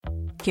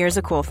Here's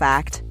a cool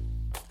fact.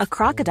 A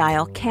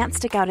crocodile can't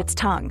stick out its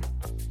tongue.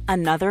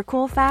 Another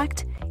cool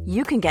fact,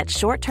 you can get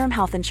short-term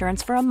health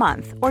insurance for a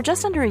month or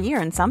just under a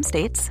year in some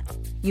states.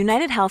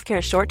 United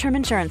Healthcare short-term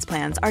insurance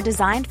plans are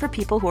designed for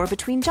people who are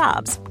between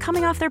jobs,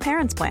 coming off their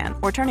parents' plan,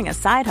 or turning a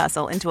side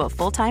hustle into a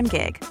full-time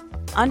gig.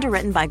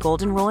 Underwritten by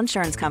Golden Rule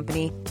Insurance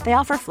Company, they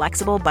offer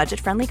flexible,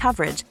 budget-friendly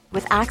coverage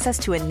with access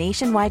to a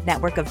nationwide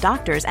network of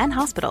doctors and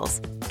hospitals.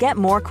 Get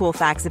more cool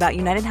facts about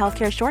United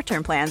Healthcare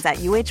short-term plans at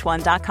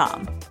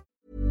uh1.com.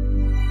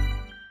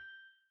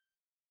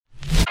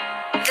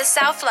 The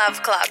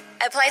Self-Love Club,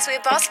 a place where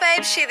boss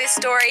babes share their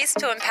stories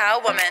to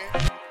empower women.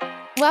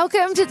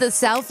 Welcome to the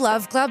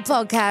Self-Love Club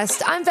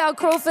podcast. I'm Val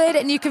Crawford,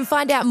 and you can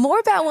find out more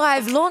about why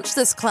I've launched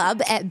this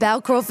club at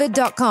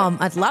valcrawford.com.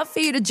 I'd love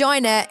for you to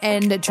join it,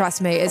 and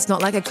trust me, it's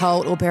not like a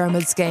cult or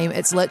pyramid scheme.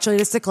 It's literally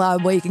just a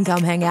club where you can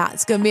come hang out.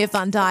 It's going to be a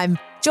fun time.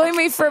 Join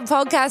me for a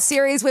podcast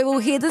series where we'll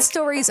hear the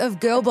stories of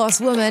girl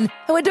boss women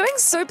who are doing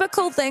super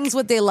cool things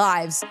with their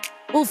lives.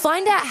 We'll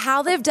find out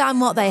how they've done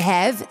what they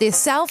have, their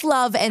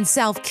self-love and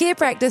self-care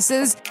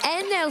practices,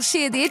 and they'll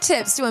share their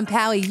tips to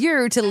empower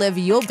you to live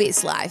your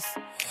best life.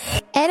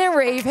 Anna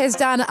Reeve has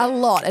done a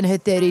lot in her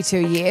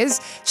 32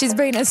 years. She's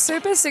been a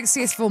super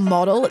successful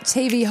model,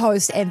 TV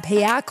host, and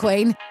PR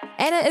queen.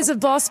 Anna is a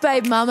boss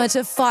babe mama to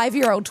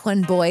 5-year-old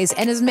twin boys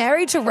and is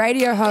married to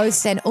radio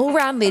host and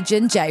all-round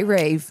legend Jay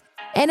Reeve.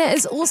 Anna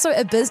is also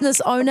a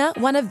business owner,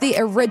 one of the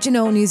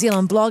original New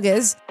Zealand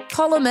bloggers,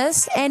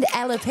 columnist, and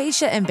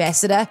alopecia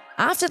ambassador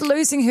after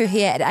losing her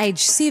hair at age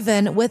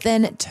 7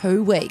 within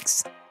 2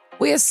 weeks.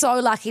 We are so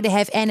lucky to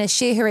have Anna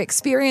share her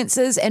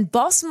experiences and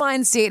boss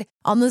mindset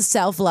on the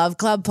Self-Love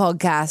Club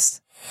podcast.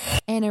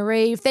 Anna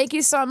Reeve, thank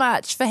you so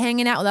much for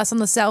hanging out with us on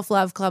the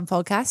Self-Love Club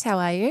podcast. How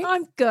are you?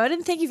 I'm good,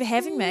 and thank you for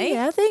having me.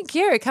 Yeah, thank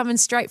you. Coming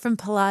straight from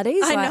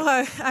Pilates. I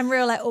know. I'm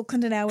real like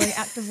Auckland and now wearing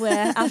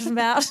activewear out and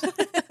about.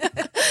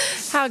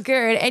 How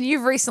good. And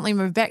you've recently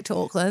moved back to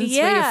Auckland.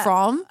 Yeah. Where you're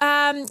from?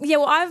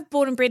 Well, I've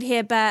born and bred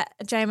here, but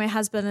Jay, my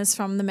husband, is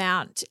from the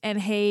Mount,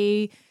 and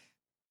he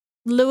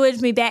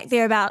lured me back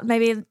there about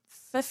maybe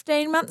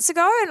 15 months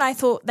ago, and I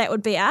thought that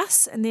would be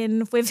us, and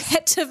then we've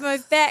had to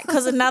move back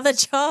because another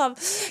job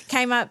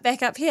came up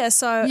back up here,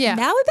 so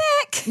now we're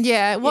back.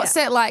 Yeah, what's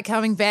that like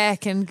coming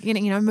back and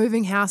getting,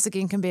 moving house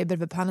again can be a bit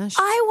of a punish?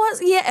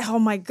 Oh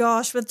my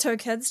gosh, with 2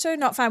 kids too,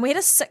 not fun. We had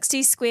a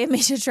 60 square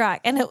metre truck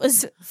and it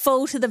was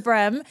full to the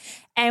brim,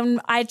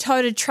 and I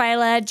towed a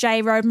trailer,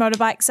 Jay rode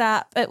motorbikes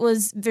up. It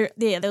was, there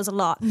was a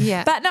lot.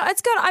 Yeah. But no,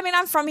 it's good. I mean,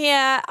 I'm from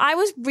here. I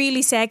was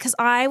really sad because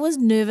I was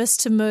nervous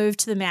to move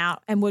to the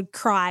Mount and would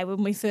cry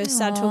when we first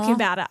started talking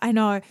about it. I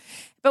know.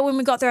 But when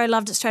we got there, I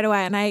loved it straight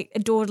away and I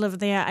adored living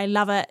there. I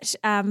love it.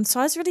 So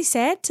I was really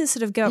sad to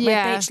sort of go up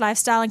my beach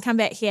lifestyle and come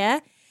back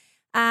here.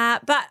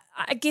 But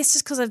I guess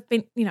just because I've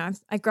been,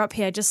 I grew up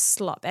here, just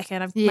slot back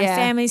in. My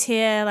family's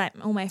here, like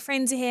all my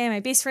friends are here, my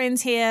best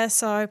friend's here.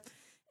 So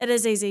it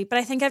is easy. But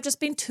I think I've just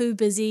been too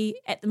busy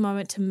at the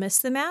moment to miss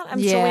them out.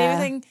 I'm sure when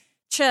everything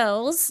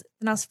chills,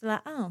 then I'll just be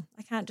like, oh,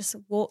 I can't just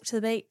walk to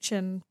the beach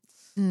and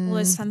all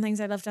those fun things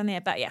I love down there.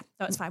 But yeah,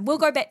 no, it's fine. We'll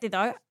go back there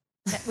though.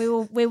 We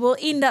will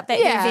end up back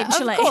there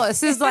eventually. Of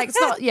course. It's like,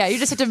 it's not, you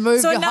just have to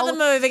move. So another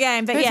move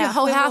again. But your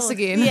whole house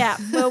again. Yeah,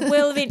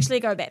 we'll eventually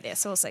go back there.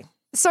 So we'll see.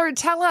 So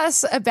tell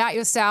us about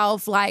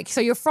yourself.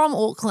 So you're from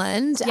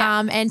Auckland,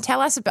 and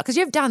tell us about, because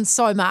you've done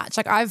so much.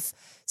 Like I've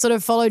sort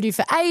of followed you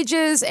for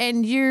ages,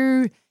 and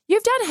you've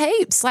done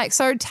heaps.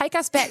 So take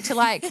us back to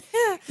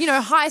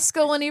high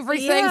school and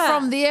everything. Yeah.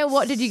 From there,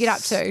 what did you get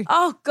up to?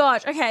 Oh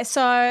gosh. Okay,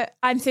 so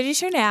I'm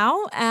 32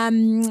 now,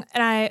 and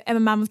I am a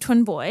mum of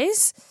twin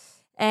boys.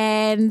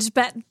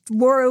 But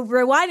we're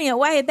rewinding it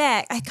way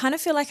back. I kind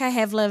of feel like I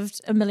have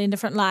lived a million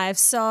different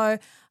lives. So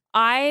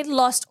I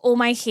lost all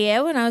my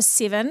hair when I was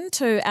 7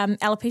 to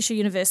alopecia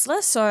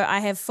universalis. So I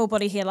have full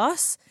body hair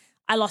loss.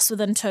 I lost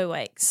within 2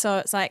 weeks. So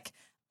it's like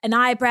an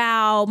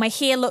eyebrow. My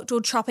hair looked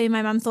all choppy.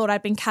 My mum thought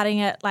I'd been cutting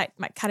it, like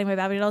cutting my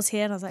Barbie doll's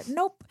hair. And I was like,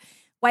 nope.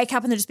 Wake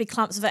up and there'd just be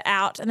clumps of it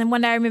out. And then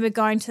one day I remember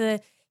going to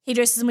the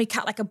hairdressers and we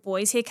cut like a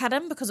boy's hair cut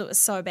him because it was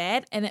so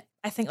bad. And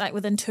I think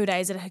within 2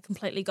 days it had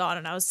completely gone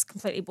and I was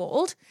completely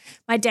bald.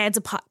 My dad's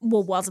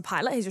was a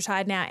pilot. He's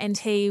retired now, and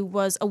he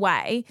was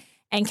away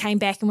and came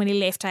back. And when he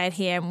left, I had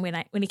hair. And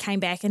when he came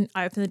back and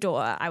I opened the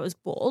door, I was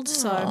bald.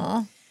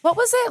 So what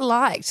was that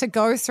like to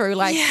go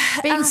through,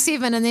 being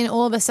 7 and then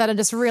all of a sudden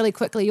just really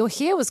quickly your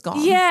hair was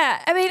gone?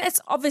 Yeah. I mean, it's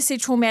obviously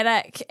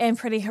traumatic and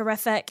pretty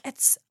horrific.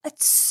 It's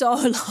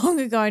so long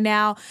ago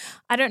now.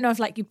 I don't know if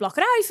you block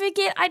it out, you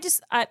forget.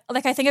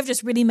 I think I've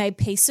just really made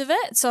peace of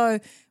it. So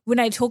when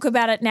I talk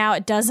about it now,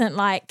 it doesn't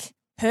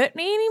hurt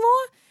me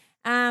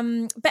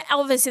anymore. But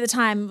obviously at the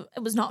time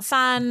it was not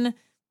fun.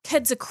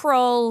 Kids are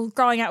cruel.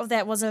 Growing up with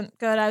that wasn't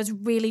good. I was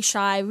really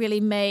shy,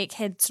 really meek,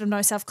 had sort of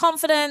no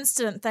self-confidence,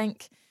 didn't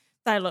think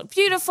that I looked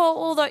beautiful,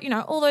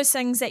 all those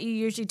things that you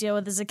usually deal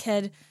with as a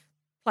kid,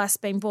 plus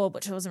being bored,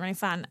 which wasn't really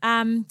fun.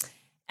 And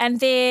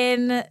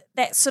then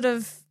that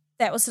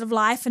that was sort of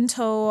life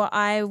until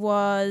I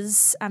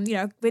was,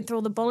 went through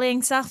all the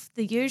bullying stuff,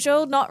 the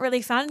usual. Not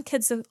really fun.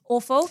 Kids are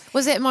awful.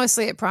 Was that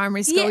mostly at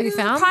primary school you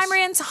found?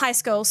 Primary into high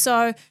school.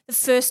 So the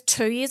first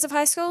 2 years of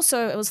high school.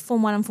 So it was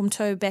Form 1 and Form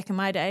 2 back in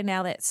my day.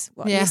 Now that's,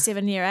 year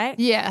 7, year 8?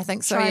 Yeah, I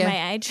think so, Try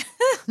my age.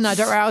 No,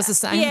 don't worry, I was the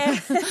same. Yeah.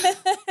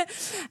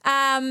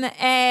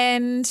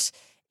 And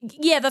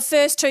yeah, the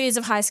first 2 years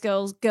of high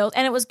school, girls,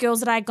 and it was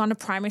girls that I had gone to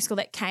primary school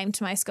that came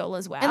to my school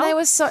as well.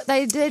 And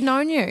they did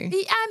known you.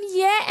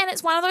 Yeah, and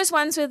it's one of those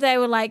ones where they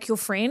were like your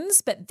friends,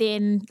 but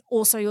then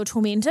also your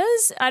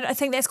tormentors. I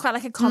think that's quite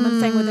like a common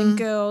thing within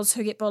girls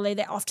who get bullied,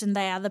 that often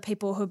they are the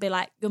people who'll be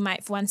like your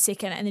mate for 1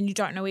 second and then you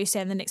don't know where you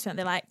stand, and the next minute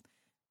they're like,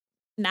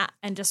 nah,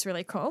 and just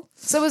really cool.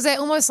 So was that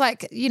almost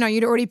like,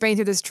 you'd already been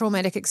through this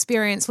traumatic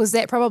experience. Was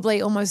that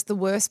probably almost the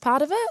worst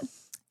part of it?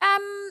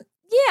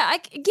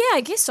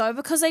 I guess so,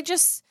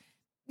 because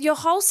your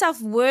whole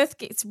self-worth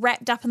gets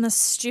wrapped up in this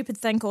stupid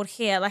thing called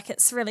hair. Like,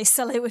 it's really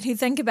silly when you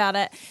think about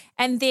it.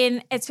 And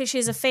then, especially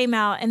as a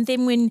female, and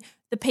then when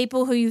the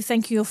people who you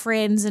think are your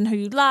friends and who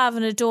you love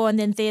and adore, and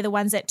then they're the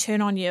ones that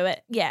turn on you,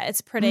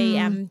 it's pretty,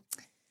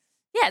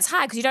 it's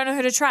hard because you don't know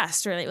who to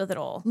trust really with it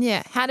all.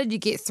 Yeah. How did you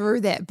get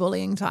through that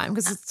bullying time?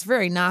 Because it's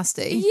very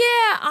nasty.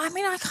 Yeah. I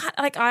mean, I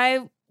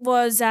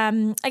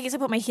guess I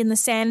put my head in the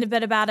sand a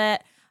bit about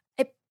it.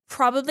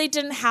 Probably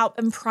didn't help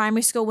in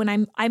primary school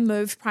when I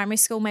moved primary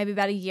school maybe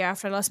about a year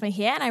after I lost my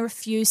hair, and I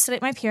refused to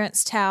let my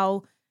parents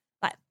tell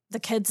like the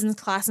kids in the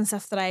class and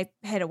stuff that I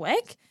had a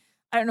wig.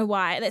 I don't know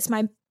why. That's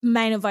my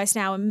main advice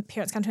now when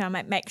parents come to me. I'm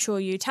like, make sure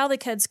you tell the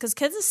kids, because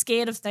kids are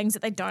scared of things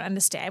that they don't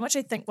understand, which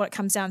I think what it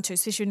comes down to,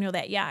 especially when you're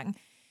that young.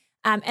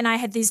 And I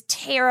had these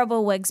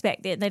terrible wigs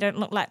back then. They don't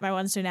look like my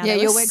ones do now. Yeah,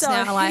 your wigs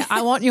now are like,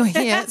 I want your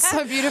hair. It's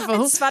so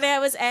beautiful. It's funny. I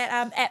was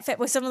at Fit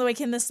with some of the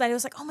weekend. This lady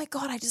was like, oh my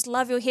God, I just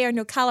love your hair and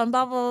your colour and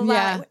blah, blah, blah.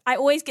 Yeah. I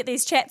always get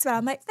these chats about it.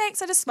 I'm like,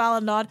 thanks. I just smile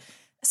and nod.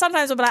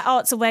 Sometimes I'll be like, oh,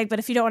 it's a wig. But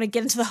if you don't want to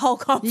get into the whole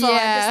convo, I'm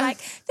just like,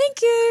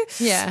 thank you.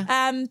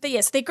 Yeah. But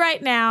yes, they're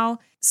great now.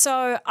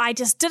 So I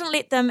just didn't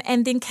let them,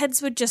 and then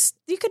kids would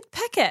you could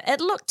pick it. It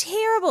looked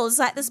terrible. It's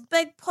like this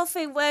big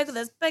puffy wig with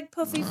this big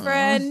puffy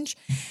fringe,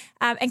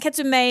 and kids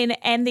were mean.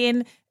 And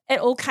then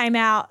it all came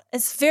out.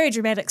 It's a very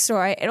dramatic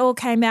story. It all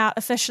came out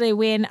officially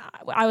when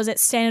I was at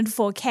Standard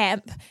 4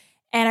 camp,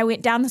 and I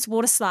went down this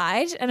water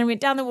slide,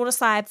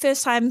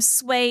 first time,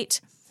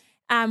 sweet.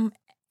 And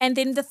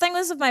then the thing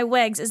was with my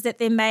wigs is that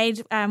they're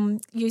made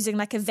using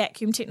like a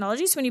vacuum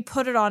technology. So when you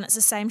put it on, it's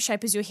the same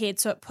shape as your head,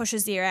 so it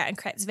pushes the air out and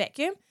creates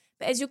vacuum.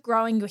 But as you're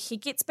growing, your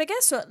head gets bigger,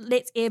 so it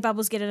lets air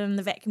bubbles get in and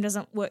the vacuum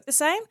doesn't work the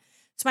same.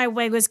 So my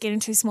wig was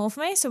getting too small for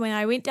me. So when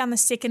I went down the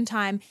second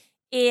time,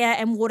 air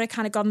and water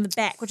kind of got in the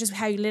back, which is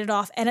how you let it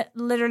off. And it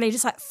literally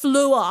just like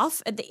flew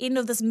off at the end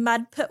of this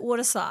mud pit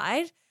water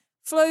slide,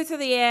 flew through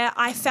the air.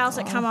 I felt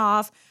it come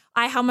off.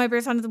 I held my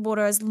breath under the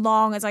water as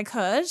long as I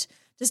could,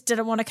 just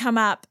didn't want to come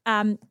up.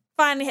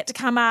 Finally had to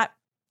come up.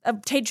 A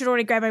teacher had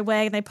already grabbed my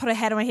wig and they put a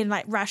hat on my head and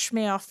like rushed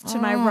me off to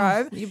my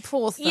robe. You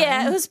poor thing.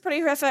 Yeah, it was pretty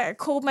horrific. I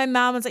called my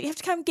mum and was like, you have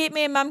to come get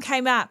me, and mum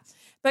came up.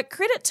 But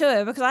credit to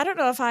her, because I don't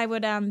know if I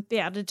would be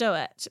able to do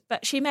it.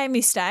 But she made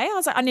me stay. I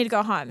was like, I need to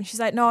go home. And she's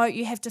like, no,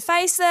 you have to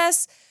face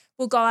this.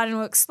 We'll go out and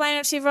we'll explain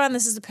it to everyone.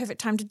 This is the perfect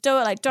time to do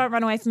it. Like, don't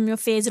run away from your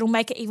fears. It'll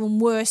make it even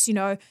worse,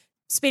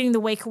 spending the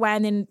week away,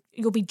 and then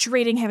you'll be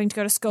dreading having to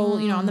go to school,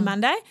 on the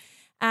Monday.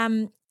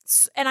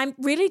 And I'm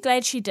really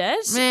glad she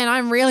did. Man,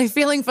 I'm really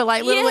feeling for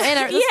like little Anna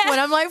at this point.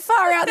 I'm like,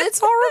 far out,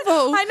 that's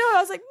horrible. I know. I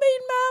was like,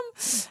 mean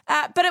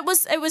mum. But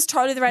it was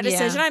totally the right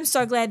decision. I'm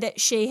so glad that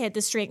she had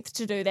the strength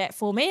to do that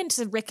for me and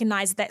to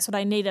recognise that that's what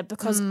I needed,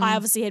 because I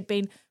obviously had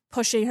been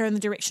pushing her in the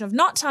direction of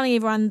not telling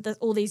everyone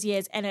all these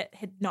years, and it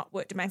had not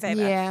worked in my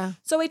favour. Yeah.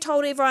 So we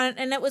told everyone,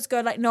 and it was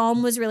good. Like, no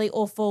one was really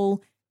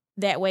awful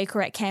that week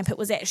or at camp. It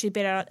was actually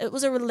better. It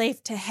was a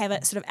relief to have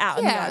it sort of out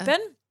in the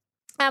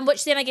open,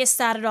 which then I guess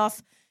started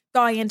off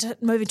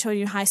moving to a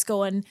new high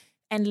school and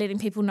letting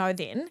people know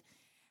then.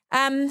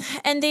 And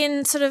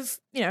then sort of,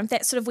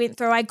 that sort of went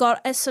through. I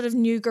got a sort of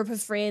new group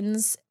of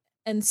friends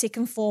in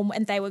second form,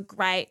 and they were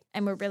great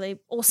and were really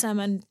awesome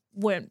and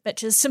weren't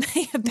bitches to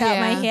me about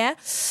my hair.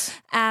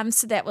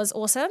 So that was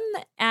awesome.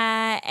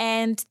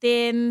 And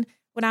then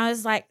when I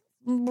was like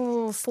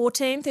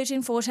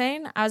 13,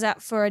 14, I was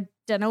out for a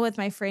dinner with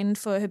my friend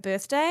for her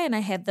birthday, and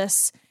I had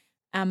this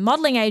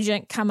modelling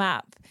agent come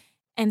up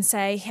and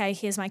say, hey,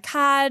 here's my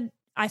card.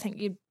 I think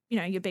you'd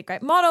be a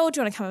great model.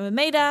 Do you want to come and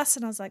meet us?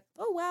 And I was like,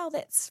 oh, wow,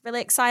 that's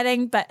really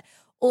exciting. But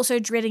also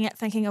dreading it,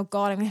 thinking, oh,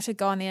 God, I'm going to have to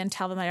go in there and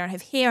tell them I don't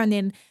have hair. And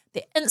then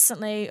they're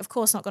instantly, of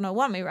course, not going to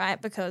want me, right?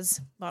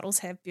 Because models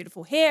have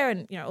beautiful hair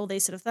and, all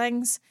these sort of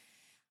things.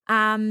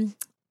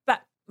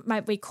 But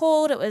we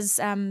called. It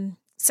was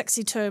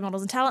 62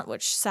 Models and Talent,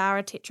 which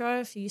Sarah Tetro,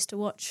 if you used to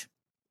watch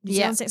New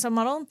Zealand Sex on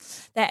Model,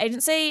 that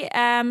agency.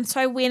 So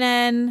I went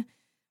in.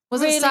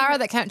 Was it Sarah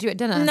that came to you at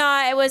dinner?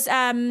 No, it was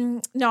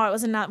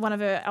another one of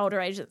her older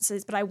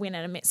agencies, but I went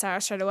in and met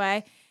Sarah straight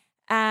away.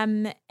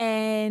 And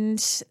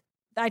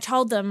I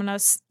told them, and I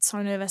was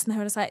so nervous, and they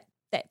were just like,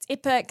 that's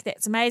epic,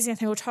 that's amazing, I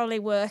think it will totally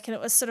work. And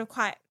it was sort of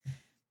quite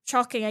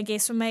shocking, I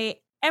guess, for me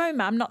and my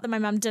mum, not that my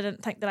mum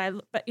didn't think that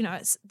but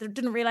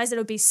didn't realize that it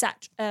would be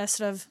such a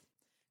sort of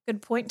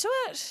good point to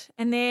it.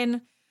 And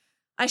then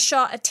I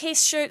shot a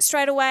test shoot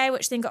straight away,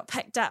 which then got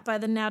picked up by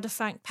the now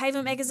defunct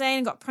Pavement magazine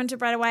and got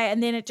printed right away.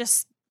 And then it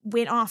just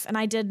went off, and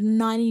I did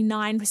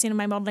 99% of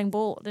my modelling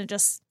board, and it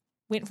just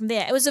went from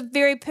there. It was a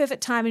very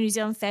perfect time in New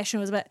Zealand fashion.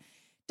 It was a bit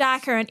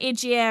darker and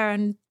edgier,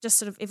 and just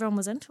sort of everyone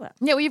was into it.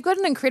 Yeah, well, you've got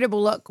an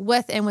incredible look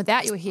with and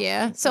without your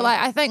hair. So, like,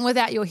 I think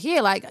without your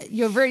hair, like,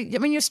 you're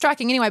you're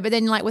striking anyway, but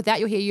then, like, without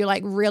your hair, you're,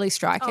 like, really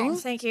striking. Oh,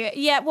 thank you.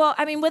 Yeah, well,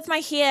 I mean, with my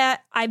hair,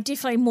 I'm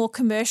definitely more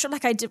commercial.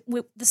 Like,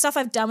 the stuff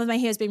I've done with my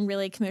hair has been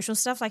really commercial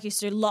stuff. Like, I used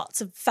to do lots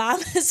of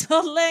farmers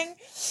modelling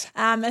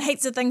and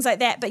heaps of things like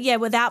that. But, yeah,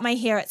 without my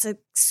hair, it's an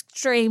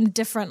extreme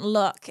different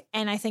look,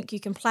 and I think you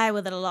can play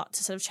with it a lot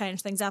to sort of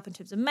change things up in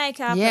terms of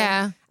makeup.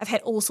 Yeah. And I've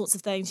had all sorts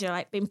of things,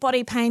 like being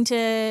body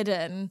painted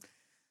and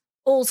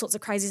all sorts of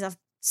crazy stuff,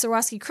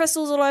 Swarovski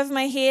crystals all over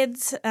my head.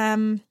 So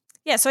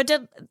I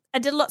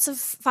did lots of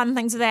fun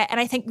things with that, and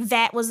I think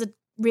that was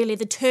really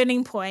the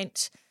turning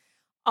point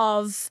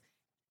of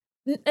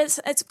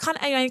it's kind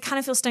of, I kind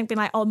of feel stink being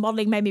like, oh,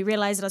 modelling made me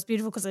realise that I was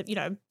beautiful because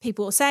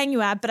people were saying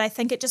you are, but I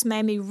think it just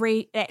made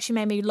me actually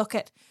made me look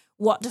at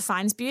what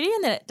defines beauty,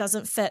 and that it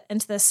doesn't fit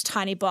into this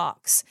tiny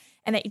box,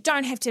 and that you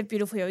don't have to have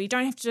beautiful hair, you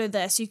don't have to do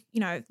this.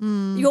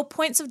 Your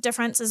points of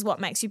difference is what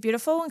makes you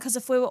beautiful. And because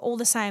if we were all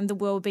the same, the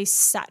world would be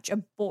such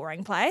a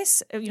boring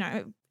place.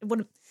 It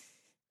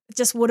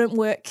just wouldn't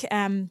work.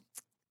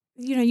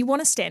 You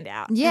want to stand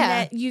out. Yeah, and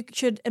that you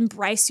should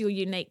embrace your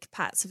unique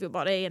parts of your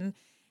body and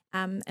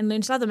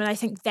learn to love them. And I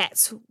think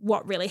that's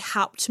what really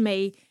helped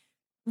me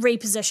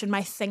reposition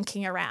my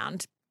thinking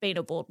around being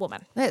a bored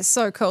woman. That's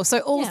so cool. So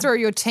all through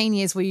your teen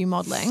years, were you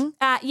modelling?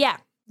 Yeah.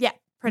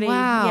 Pretty,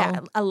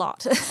 a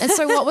lot. And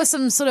so what were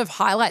some sort of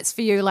highlights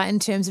for you, like in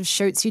terms of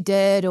shoots you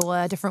did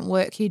or different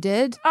work you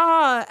did?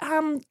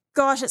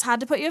 Gosh, it's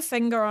hard to put your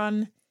finger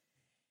on.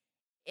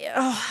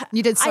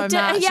 You did so much.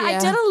 Yeah, I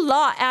did a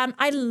lot.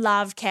 I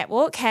loved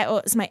catwalk.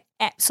 Catwalk is my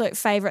absolute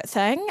favourite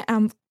thing.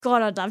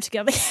 God, I'd love to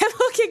get on the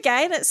catwalk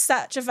again. It's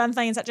such a fun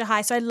thing and such a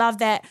high. So I love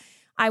that.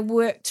 I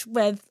worked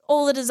with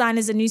all the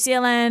designers in New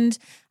Zealand.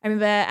 I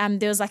remember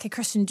there was like a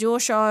Christian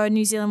Dior show in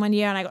New Zealand one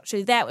year, and I got to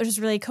do that, which was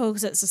really cool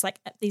because it's just like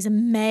these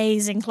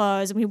amazing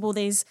clothes, and we wore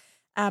these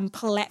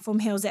platform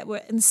heels that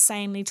were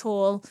insanely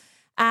tall.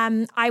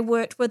 I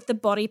worked with the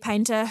body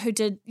painter who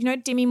did,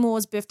 Demi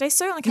Moore's birthday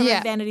suit on the cover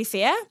of Vanity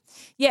Fair.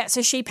 Yeah,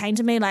 so she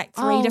painted me like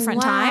 3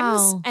 different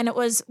times, and it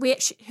was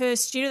her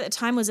studio at the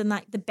time was in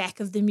like the back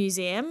of the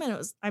museum, and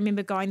I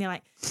remember going there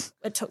like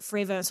it took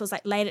forever, so it was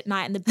like late at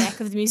night in the back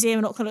of the museum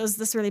in Auckland. It was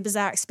this really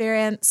bizarre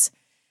experience.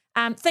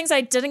 Things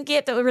I didn't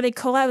get that were really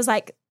cool. I was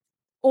like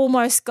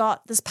almost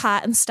got this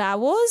part in Star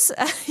Wars.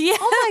 Yeah.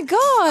 Oh my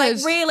God.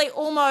 Like really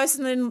almost,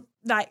 and then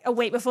like a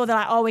week before they're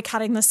like, oh, we're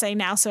cutting the scene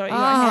now, so you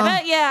won't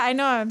have it. Yeah, I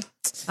know.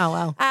 Oh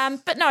wow.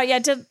 But no, yeah,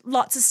 did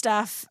lots of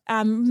stuff.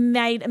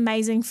 Made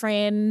amazing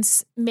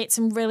friends, met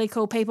some really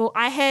cool people.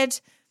 I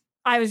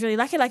was really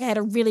lucky. Like I had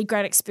a really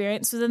great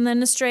experience within the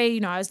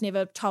industry. I was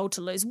never told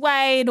to lose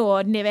weight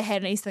or never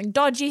had anything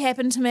dodgy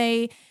happen to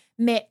me.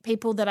 Met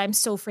people that I'm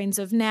still friends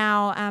with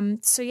now.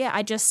 So yeah,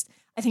 I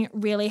think it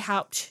really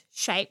helped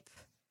shape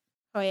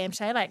who I am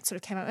today. Like sort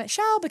of came out of that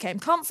shell, became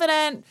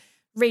confident,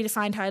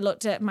 redefined how I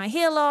looked at my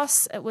hair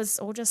loss. It was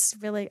all just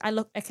really, I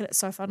look back at it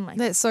so fondly.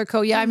 That's so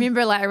cool. Yeah, I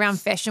remember like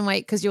around Fashion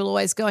Week, because you'll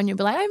always go and you'll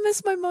be like, I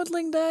miss my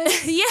modelling day.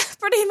 Yeah,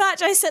 pretty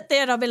much. I sit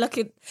there and I'll be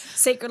looking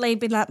secretly,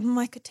 be like,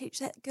 I could teach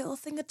that girl a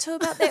thing or two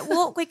about that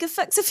walk. We could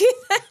fix a few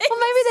things. Well,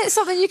 maybe that's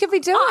something you could be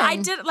doing. I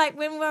did, like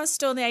when I was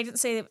still in the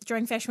agency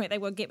during Fashion Week, they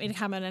would get me to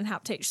come in and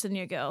help teach the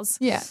new girls.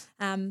 Yeah.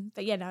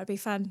 But yeah, no, it'd be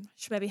fun.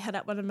 Should maybe hit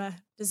up one of my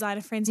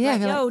designer friends. Yeah,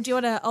 like, yo, do you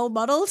want an old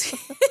model?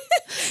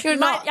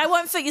 I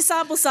won't fit your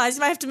sample size.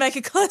 You might have to make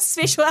a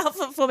special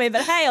outfit for me,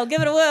 but hey, I'll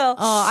give it a whirl.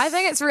 Oh, I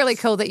think it's really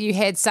cool that you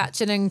had such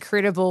an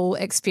incredible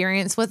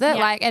experience with it.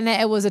 Yeah. And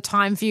that it was a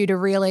time for you to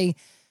really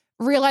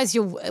realize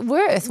your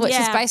worth, which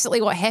is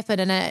basically what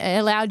happened. And it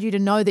allowed you to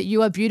know that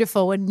you are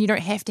beautiful and you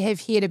don't have to have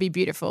hair to be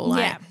beautiful.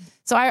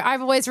 So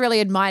I've always really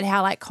admired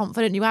how like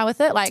confident you are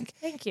with it. Like,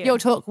 thank you. You'll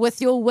talk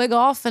with your wig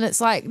off and it's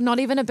like not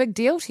even a big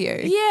deal to you.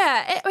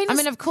 Yeah. I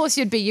mean, of course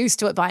you'd be used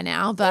to it by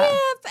now, but. Yeah,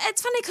 but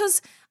it's funny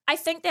because I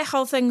think that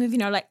whole thing with,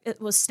 like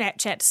it was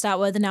Snapchat to start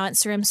with and now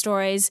Instagram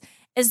stories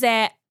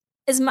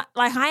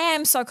like I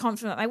am so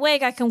confident with my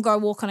wig. I can go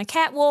walk on a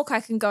catwalk.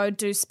 I can go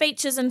do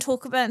speeches and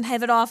talk about it and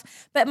have it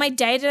off. But my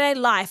day-to-day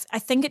life, I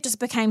think it just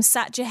became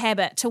such a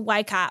habit to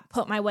wake up,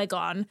 put my wig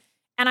on,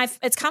 and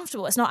it's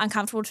comfortable. It's not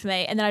uncomfortable to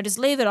me. And then I just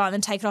leave it on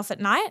and take it off at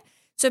night.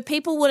 So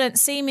people wouldn't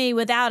see me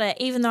without it,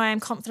 even though I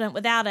am confident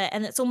without it.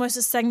 And it's almost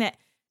this thing that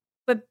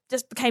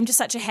just became just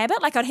such a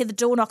habit. Like I'd hear the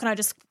door knock and I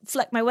just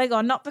flick my wig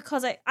on, not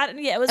because it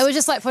was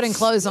just like putting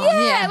clothes on.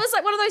 Yeah, it was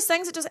like one of those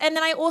things that and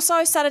then I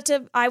also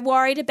I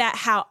worried about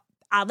how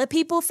other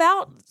people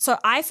felt. So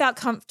I felt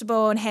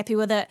comfortable and happy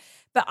with it,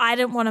 but I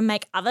didn't want to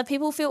make other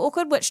people feel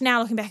awkward, which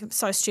now looking back, I'm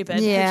so stupid.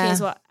 Yeah. Who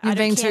cares what? You're I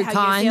don't being care too how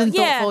kind you and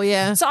feel. thoughtful,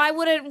 yeah. So I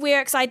wouldn't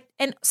wear it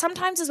and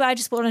sometimes as well, I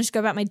just wanted to go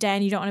about my day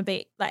and you don't want to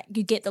be like,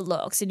 you get the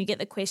looks and you get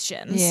the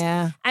questions.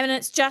 Yeah. I mean,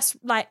 it's just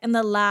like in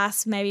the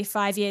last maybe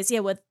 5 years,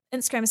 with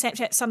Instagram and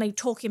Snapchat, somebody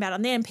talking about it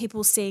on there and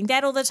people seeing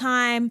that all the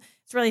time.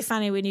 It's really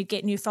funny when you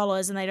get new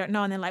followers and they don't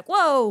know and they're like,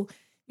 whoa,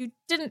 you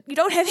don't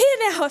have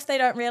hair now if they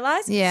don't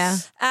realize. Yeah.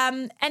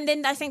 And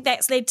then I think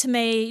that's led to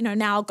me,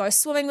 now I'll go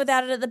swimming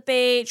without it at the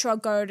beach, or I'll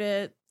go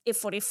to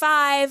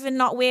F45 and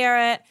not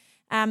wear it.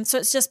 So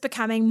it's just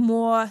becoming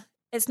more.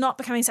 It's not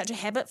becoming such a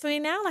habit for me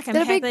now. Like I'm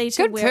That'll happy be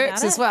to good wear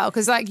perks it. as well,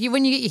 because like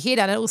when you get your hair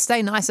done, it will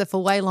stay nicer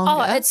for way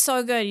longer. Oh, it's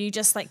so good. You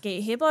just like get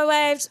your hair blow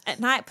waved at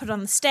night, put it on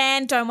the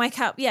stand, don't wake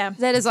up. Yeah,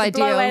 that is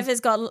ideal. Blow wave has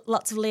got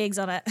lots of legs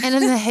on it. And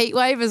in the heat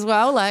wave as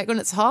well, like when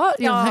it's hot.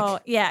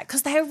 Yeah,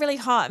 because they're really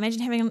hot.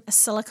 Imagine having a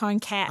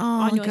silicone cap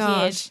on your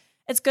head.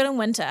 It's good in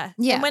winter.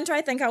 Yeah. In winter,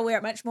 I think I'll wear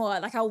it much more.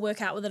 Like I'll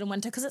work out with it in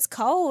winter because it's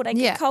cold. I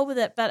get cold with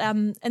it. But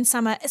in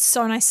summer, it's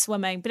so nice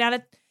swimming. But now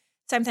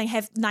same thing,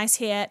 have nice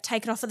hair,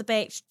 take it off at the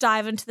beach,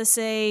 dive into the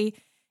sea,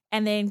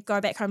 and then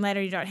go back home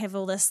later. You don't have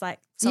all this like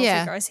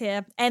salty gross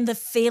hair. And the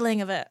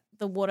feeling of it,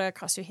 the water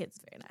across your head is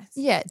very nice.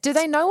 Yeah. Do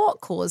they know what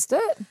caused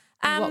it?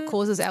 What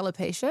causes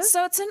alopecia?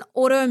 So it's an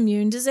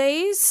autoimmune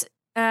disease.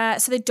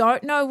 So they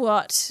don't know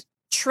what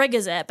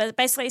triggers it, but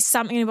basically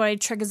something in your body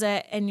triggers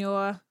it and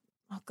your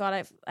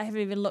I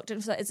haven't even looked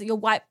into it. It's your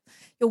white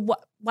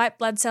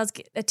blood cells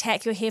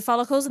attack your hair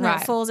follicles and then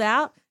it falls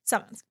out.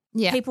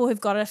 People who've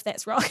got it, if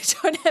that's wrong,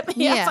 don't hit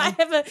me up. I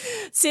haven't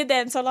said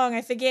that in so long,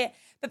 I forget.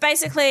 But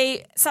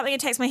basically, something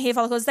attacks my hair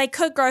follicles. They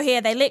could grow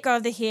hair. They let go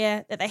of the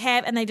hair that they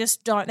have, and they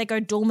just don't. They go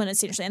dormant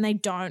essentially, and they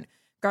don't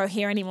grow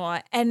hair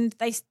anymore. And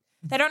they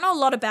don't know a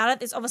lot about it.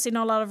 There's obviously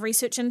not a lot of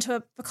research into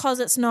it because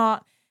it's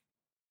not.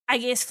 I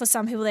guess for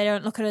some people, they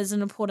don't look at it as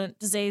an important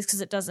disease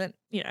because it doesn't.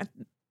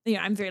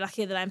 I'm very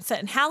lucky that I'm fit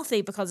and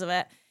healthy because of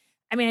it.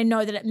 I mean, I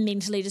know that it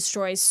mentally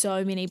destroys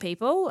so many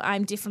people.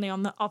 I'm definitely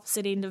on the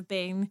opposite end of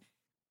being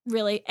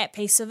really at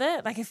peace with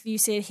it. Like if you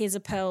said, here's a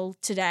pill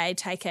today,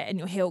 take it and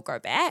your hair will grow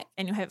back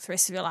and you'll have it for the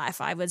rest of your life,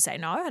 I would say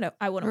no,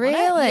 I wouldn't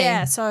want it.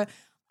 Yeah, so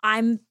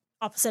I'm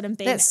opposite and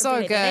being that's so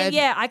good.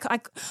 Yeah, I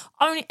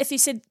only if you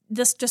said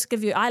this just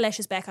give you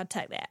eyelashes back, I'd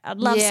take that. I'd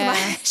love some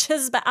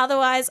eyelashes, but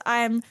otherwise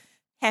I'm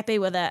happy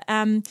with it.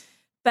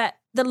 But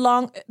the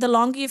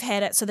longer you've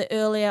had it, so the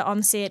earlier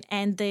onset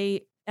and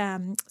the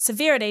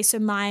severity, so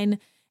mine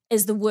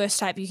is the worst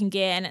type you can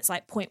get, and it's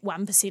like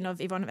 0.1% of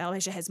everyone with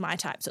alopecia has my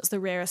type, so it's the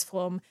rarest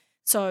form.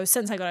 So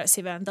since I got it at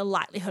 7, the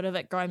likelihood of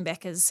it growing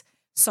back is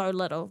so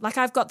little. Like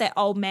I've got that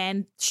old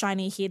man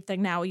shiny head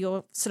thing now where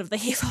you're sort of the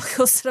hair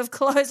follicles sort of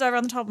close over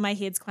on the top of my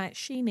head's quite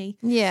sheeny.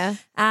 Yeah.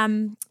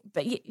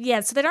 But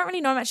yeah, so they don't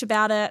really know much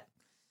about it.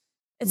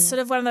 It's sort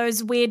of one of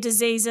those weird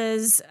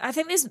diseases. I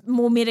think there's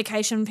more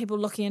medication, people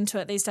looking into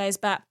it these days,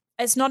 but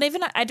it's not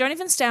even, I don't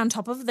even stay on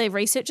top of the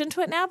research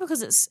into it now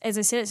because it's, as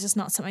I said, it's just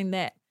not something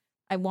that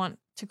I want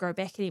to grow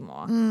back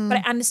anymore. But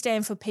I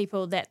understand for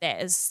people that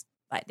is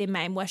like their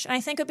main wish. And I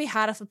think it'd be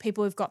harder for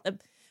people who've got the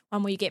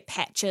one where you get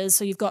patches.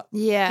 So you've got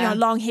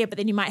long hair, but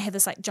then you might have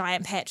this like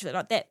giant patch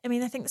like that. I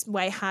mean, I think it's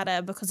way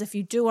harder because if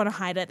you do want to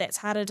hide it, that's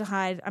harder to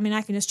hide. I mean,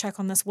 I can just check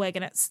on this wig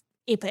and it's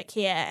epic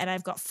hair and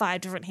I've got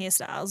 5 different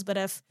hairstyles. But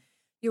if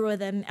you're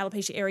within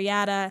alopecia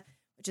areata,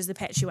 which is the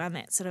patchy one,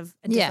 that's sort of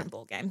a different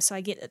ball game. So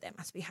I get that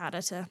must be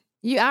harder to.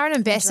 You are an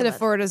ambassador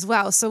for it as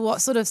well. So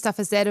what sort of stuff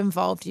has that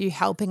involved? Are you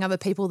helping other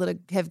people that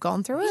have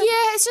gone through it?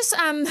 Yeah, it's just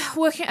I've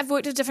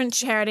worked with different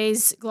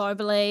charities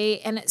globally,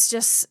 and it's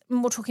just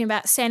more talking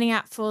about standing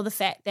up for the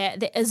fact that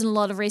there isn't a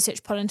lot of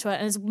research put into it.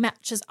 And as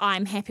much as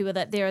I'm happy with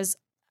it,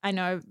 I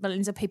know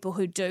millions of people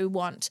who do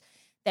want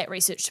that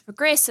research to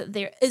progress, that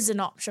there is an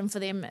option for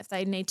them if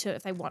they need to,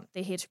 if they want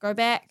their hair to grow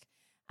back.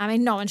 I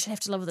mean, no one should have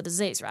to live with a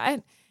disease,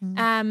 right?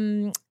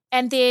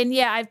 And then,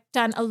 I've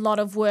done a lot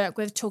of work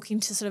with talking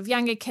to sort of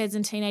younger kids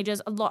and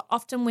teenagers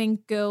often when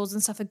girls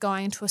and stuff are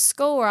going into a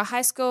school or a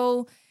high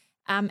school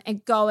and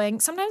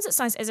sometimes it's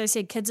nice, as I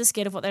said, kids are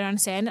scared of what they don't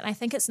understand. And I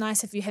think it's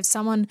nice if you have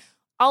someone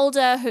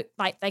older who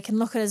like they can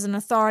look at it as an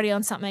authority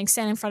on something,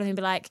 stand in front of them and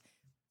be like,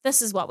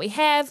 this is what we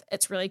have.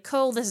 It's really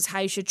cool. This is how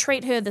you should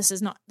treat her. This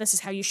is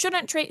how you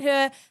shouldn't treat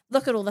her.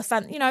 Look at all the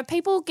fun.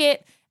 People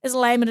get, as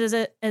lame as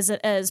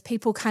it is,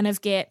 people kind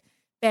of get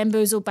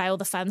bamboozled by all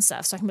the fun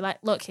stuff. So I can be like,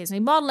 look, here's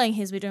me modeling,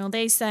 here's me doing all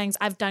these things.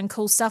 I've done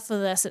cool stuff for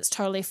this. It's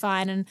totally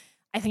fine. And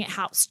I think it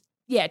helps,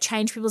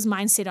 change people's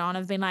mindset on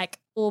of being like,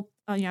 or,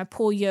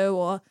 poor you,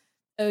 or,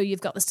 oh,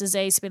 you've got this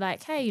disease, to be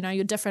like, hey,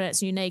 you're different,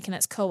 it's unique and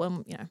it's cool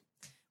and,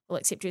 we'll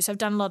accept you. So I've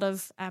done a lot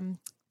of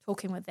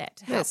talking with that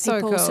to help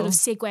people sort of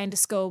segue into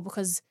school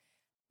because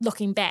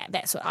looking back,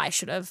 that's what I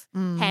should have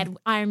had.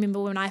 I remember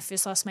when I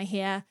first lost my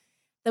hair,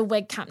 the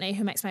wig company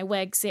who makes my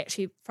wigs, they're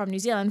actually from New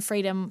Zealand,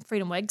 Freedom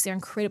Wigs. They're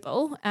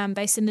incredible,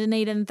 based in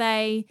Dunedin.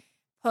 They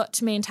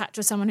put me in touch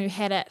with someone who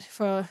had it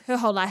for her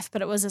whole life,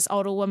 but it was this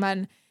older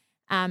woman,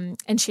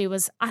 and she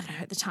was, I don't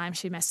know, at the time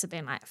she must have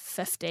been like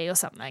 50 or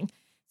something.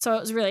 So it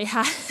was really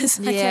hard. It's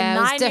like a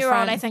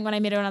 9-year-old, I think, when I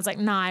met her when I was like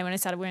 9, when I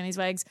started wearing these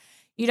wigs.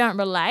 you don't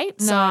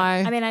relate. So, No.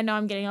 I mean, I know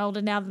I'm getting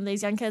older now than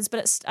these young kids,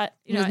 but it's,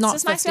 it's not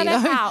just nice to 50 be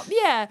able to though. help.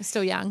 Yeah. You're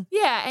still young.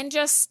 Yeah. And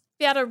just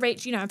be able to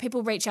reach,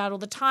 people reach out all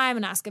the time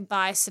and ask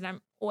advice, and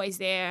I'm always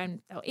there,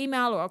 and they'll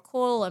email or I'll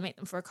call or meet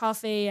them for a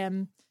coffee.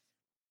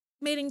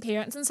 Meeting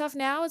parents and stuff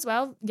now as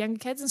well, younger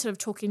kids, and sort of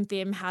talking to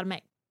them how to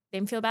make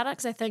them feel about it.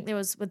 Because I think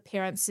with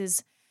parents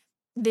there's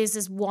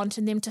this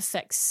wanting them to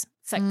fix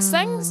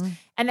things.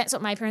 And that's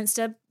what my parents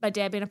did. My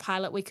dad being a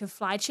pilot, we could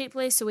fly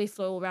cheaply. So we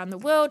flew all around the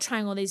world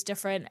trying all these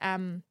different,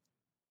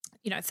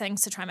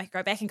 things to try and make it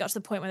go back, and got to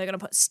the point where they're going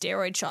to put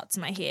steroid shots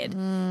in my head.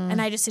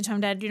 And I just said to him,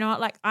 Dad, you know what?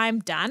 Like, I'm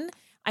done.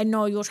 I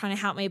know you're trying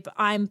to help me, but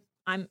I'm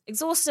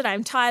exhausted.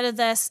 I'm tired of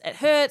this. It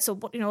hurts, or,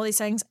 all these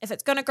things. If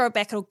it's going to grow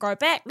back, it'll grow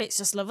back. Let's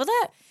just live with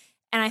it.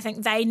 And I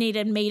think they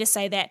needed me to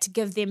say that to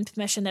give them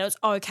permission that it was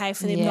okay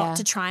for them not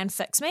to try and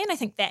fix me. And I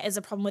think that is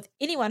a problem with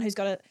anyone who's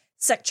got a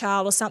sick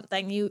child or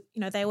something.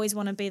 They always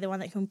want to be the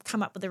one that can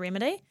come up with a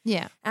remedy.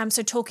 Yeah.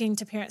 So talking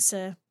to parents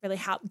to really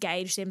help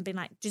gauge them, being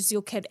like, does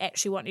your kid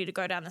actually want you to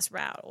go down this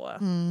route? Or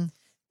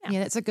Yeah,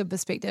 that's a good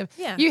perspective.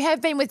 Yeah. You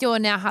have been with your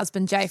now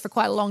husband, Jay, for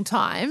quite a long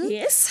time.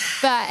 Yes.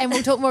 And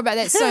we'll talk more about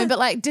that soon. But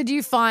like, did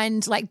you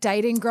find like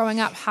dating growing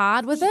up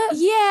hard with it?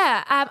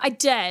 Yeah, I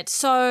did.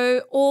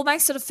 So all my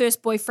sort of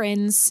first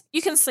boyfriends,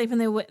 you can sleep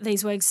in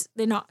these wigs.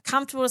 They're not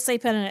comfortable to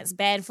sleep in, and it's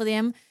bad for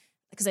them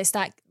because they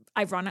start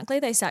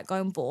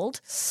going bald.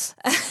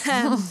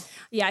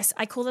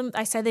 I call them,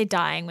 I say they're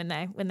dying when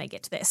they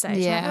get to that stage.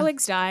 Yeah. Like, my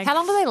wig's dying. How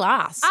long do they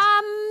last?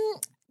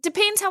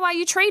 Depends how well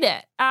you treat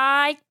it.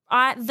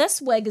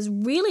 This wig is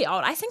really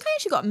old. I think I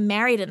actually got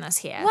married in this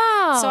hair.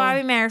 Wow. So I've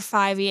been married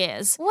 5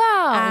 years.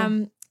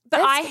 Wow.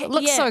 But it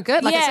looks so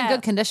good. Like, it's in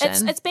good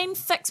condition. It's been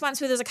fixed once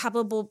where there's a couple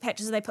of bald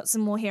patches and they put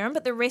some more hair in,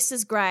 but the rest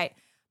is great.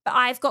 But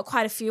I've got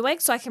quite a few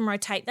wigs, so I can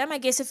rotate them. I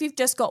guess if you've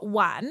just got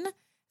one, if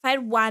I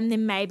had one,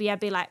 then maybe I'd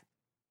be like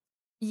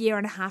year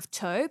and a half,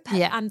 2.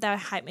 But, they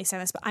hate me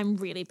saying this, but I'm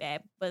really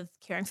bad with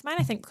caring for mine.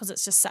 I think because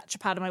it's just such a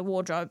part of my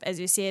wardrobe, as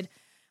you said.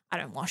 I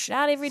don't wash it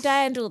out every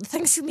day and do all the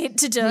things you're meant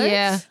to do.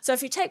 Yeah. So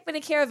if you take better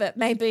care of it,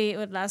 maybe it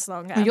would last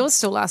longer. Well, yours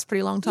still lasts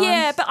pretty long time.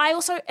 Yeah, but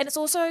it's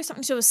also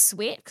something to do with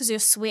sweat, because your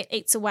sweat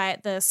eats away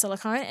at the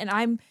silicone, and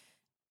I'm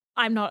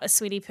not a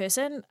sweaty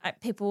person.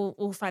 People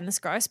will find this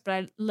gross, but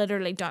I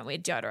literally don't wear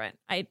deodorant.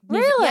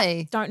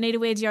 Really? Don't need to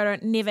wear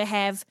deodorant, never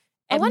have.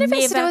 I wonder if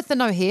it's to do with the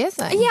no hair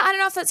thing. Yeah, I don't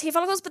know if it's hair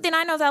follicles, but then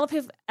I know of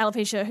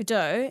alopecia who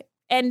do.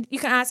 And you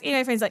can ask any of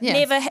my friends,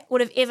 never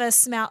would have ever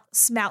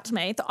smelt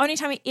me. The only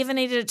time I ever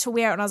needed it to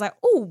wear it, and I was like,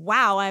 oh,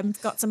 wow,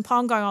 I've got some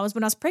pollen going on, was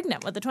when I was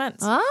pregnant with the twins.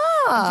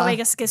 Probably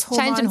guess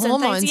hormones. Changing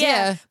hormones, and things.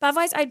 Yeah. But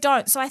otherwise, I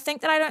don't. So I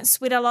think that I don't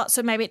sweat a lot,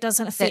 so maybe it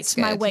doesn't affect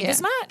my wig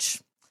as much.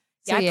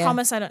 Yeah, I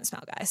promise I don't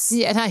smell, guys.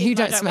 Yeah, no, you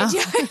don't smell.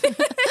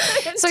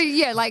 So,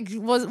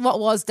 what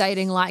was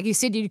dating like? You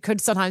said you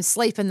could sometimes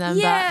sleep in them.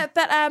 Yeah,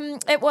 but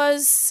it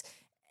was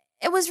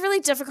really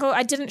difficult.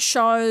 I didn't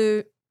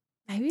show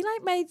maybe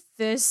like my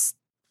first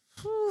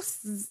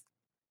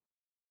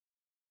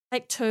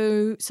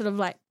 2 sort of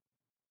like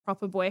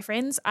proper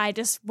boyfriends. I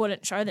just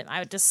wouldn't show them. I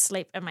would just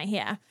sleep in my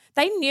hair.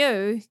 They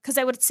knew because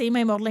they would see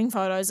my modelling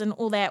photos and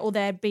all that, or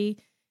they'd be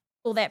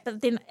all that. But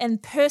then in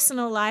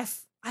personal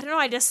life, I don't know,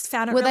 I just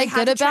found it really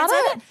hard to translate.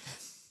 Were they good about it?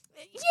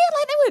 Yeah,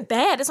 like they weren't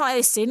bad. It's not like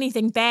they said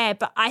anything bad,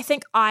 but I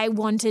think I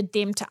wanted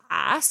them to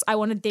ask. I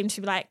wanted them to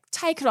be like,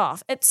 take it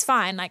off. It's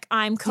fine. Like,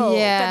 I'm cool.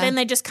 Yeah. But then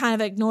they just kind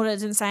of ignored it,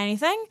 didn't say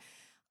anything.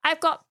 I've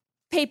got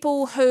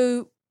people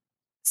who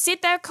said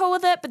they're cool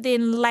with it, but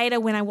then later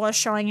when I was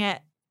showing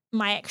it,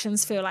 my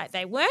actions feel like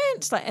they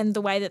weren't, like in the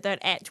way that they'd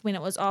act when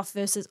it was off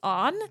versus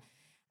on.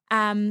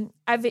 I've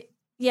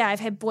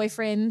had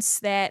boyfriends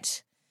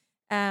that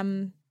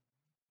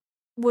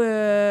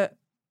were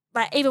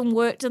like even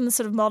worked in the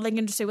sort of modelling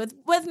industry with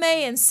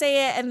me and see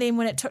it, and then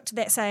when it took to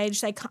that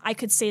stage, I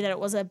could see that it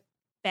was a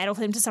battle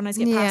for them to sometimes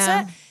get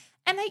past it.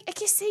 And I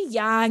guess they're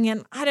young,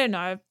 and I don't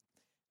know.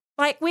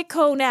 Like, we're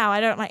cool now. I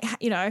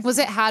don't Was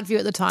it hard for you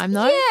at the time,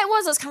 though? Yeah, it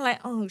was. It was kind of like,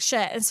 oh,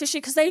 shit. Especially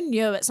because they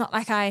knew. It's not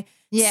like I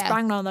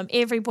sprung on them.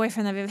 Every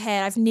boyfriend I've ever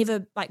had, I've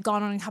never, like,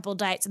 gone on a couple of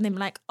dates and then been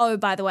like, oh,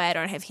 by the way, I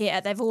don't have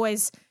hair.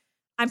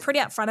 I'm pretty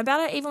upfront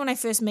about it. Even when I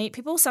first meet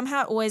people,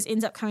 somehow it always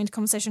ends up coming to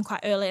conversation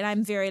quite early, and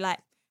I'm very like,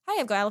 hey,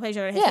 I've got alopecia,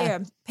 I don't have hair.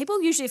 And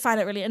people usually find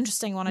it really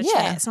interesting, want to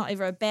chat. It's not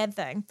ever a bad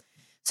thing.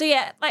 So,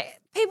 yeah,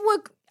 like,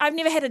 I've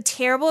never had a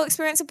terrible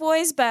experience with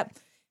boys, but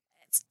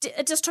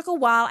it just took a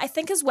while. I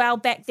think as well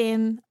back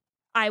then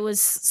I was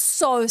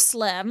so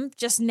slim,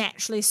 just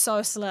naturally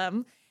so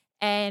slim,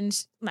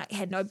 and like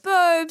had no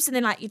boobs, and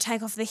then like you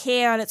take off the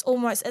hair and it's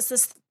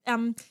this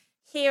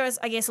hair is,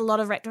 I guess, a lot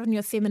of wrapped up in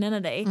your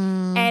femininity,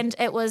 and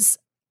it was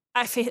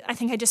I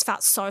think I just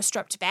felt so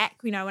stripped back.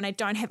 When I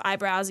don't have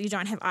eyebrows, you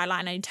don't have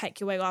eyeliner, you take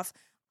your wig off,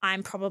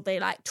 I'm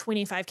probably like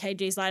 25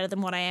 kgs lighter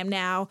than what I am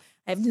now.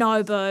 I have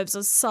no boobs. I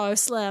was so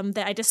slim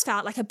that I just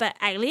felt like a bit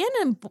alien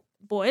and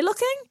boy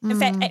looking. In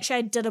fact, actually,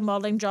 I did a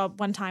modelling job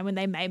one time when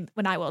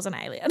I was an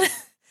alien.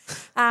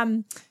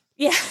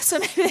 So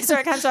maybe that's where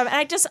it comes from. And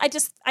I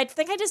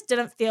think I just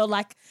didn't feel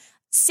like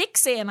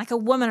sexy and like a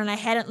woman, and I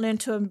hadn't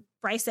learned to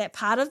embrace that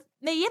part of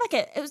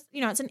it was,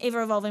 it's an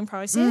ever evolving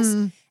process.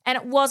 And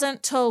it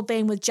wasn't till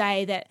being with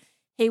Jay that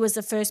he was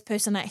the first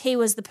person, that he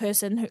was the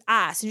person who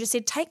asked and just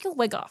said, take your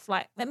wig off.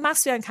 Like, it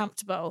must be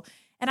uncomfortable.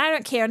 And I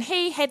don't care. And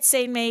he had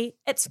seen me.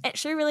 It's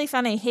actually really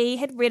funny. He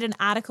had read an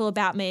article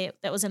about me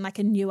that was in like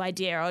a New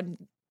Idea on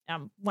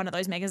one of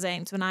those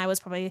magazines when I was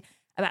probably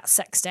about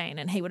 16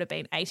 and he would have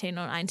been 18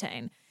 or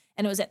 19.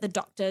 And it was at the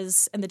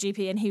doctor's and the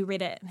GP, and he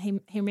read it. And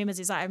he remembers,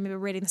 he's like, I remember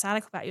reading this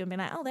article about you and being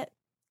like, oh, that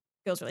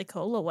girl's really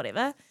cool or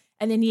whatever.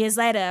 And then years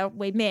later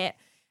we met.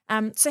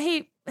 So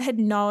he had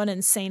known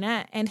and seen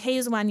it, and he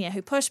was the one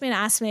who pushed me and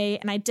asked me,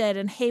 and I did.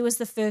 And he was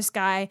the first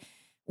guy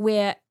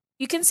where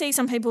you can see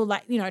some people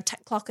like,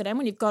 clock it in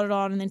when you've got it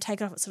on and then take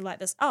it off. It's sort of like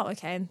this, oh,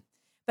 okay.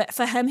 But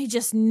for him, he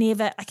just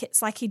never, like,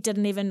 it's like he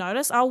didn't even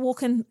notice. I'll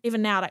walk in,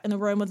 even now, like in the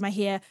room with my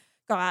hair,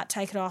 go out,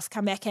 take it off,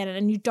 come back in it,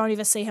 and you don't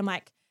even see him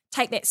like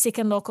take that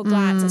second look or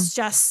glance. It's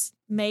just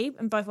me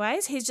in both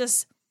ways. He's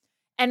just,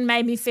 and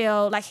made me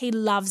feel like he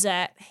loves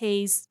it.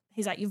 He's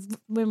like,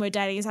 when we're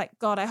dating, he's like,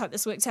 God, I hope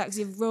this works out because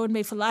you've ruined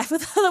me for life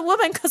with other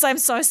women because I'm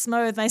so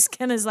smooth. My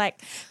skin is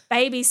like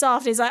baby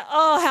soft. He's like,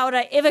 oh, how would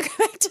I ever go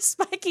back to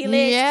spiky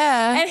legs?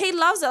 Yeah. And he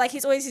loves it. Like,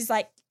 he's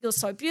like, you're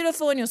so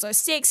beautiful and you're so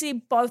sexy,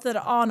 both that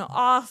are on or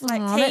off.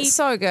 Like, that's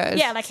so good.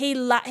 Yeah, like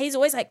he's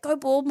always like, go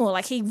bald more.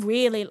 Like, he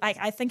really, like,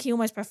 I think he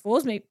almost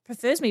prefers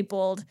me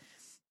bald.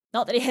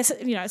 Not that he has,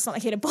 it's not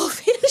like he had a bald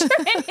fetish or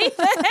anything.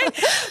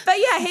 But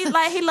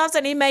yeah, he loves it,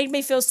 and he made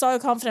me feel so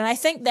confident. I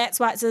think that's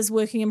why it's his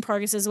working in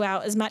progress as well.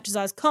 As much as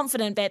I was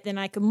confident back then,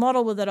 I could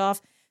model with it off,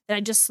 that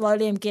I just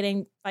slowly am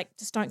getting, like,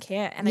 just don't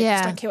care. And I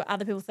just don't care what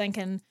other people think,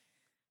 and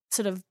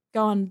sort of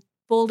go on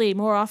baldy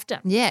more often.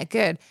 Yeah,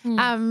 good.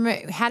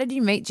 How did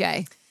you meet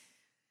Jay?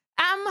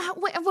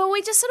 Well,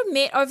 we just sort of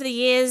met over the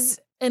years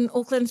in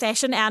Auckland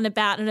fashion, out and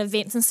about and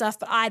events and stuff,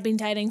 but I'd been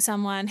dating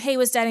someone. He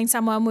was dating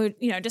someone. We'd,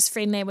 just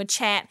friendly, would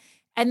chat.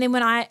 And then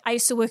when I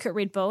used to work at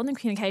Red Bull in the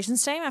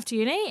communications team after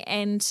uni,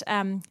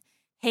 and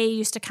he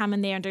used to come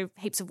in there and do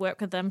heaps of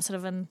work with them, sort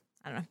of in,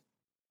 I don't know,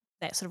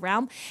 that sort of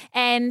realm.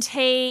 And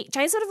Jay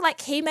sort of like,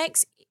 he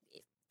makes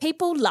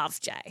people love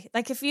Jay.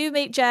 Like, if you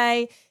meet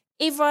Jay,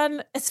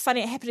 everyone, it's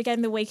funny, it happened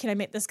again the weekend I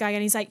met this guy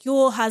and he's like,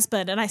 your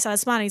husband. And I started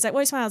smiling. He's like, what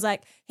are you smiling? I was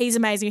like, he's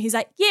amazing. He's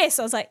like, yes.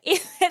 I was like,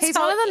 he's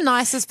one of the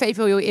nicest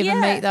people you'll ever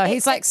meet, though.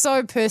 He's like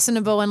so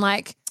personable and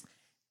like,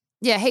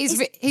 yeah, he's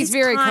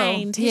very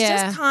kind. Cool. He's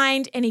just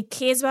kind, and he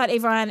cares about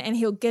everyone, and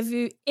he'll give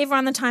you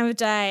everyone the time of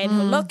day, and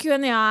he'll look you in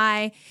the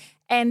eye.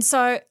 And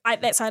so I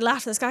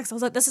laughed at this guy because I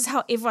was like, this is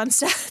how everyone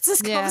starts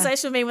this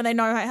conversation with me when they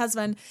know my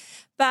husband.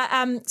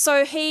 But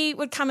so he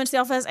would come into the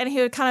office and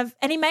he would and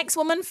he makes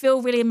women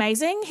feel really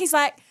amazing. He's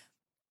like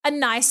a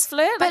nice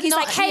flirt. Like, he's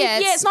like, hey,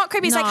 it's not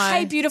creepy. He's like,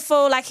 hey,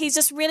 beautiful. Like, he's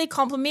just really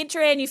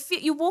complimentary, and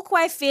you walk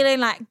away feeling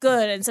like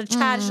good and sort of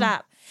charged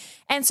up.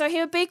 And so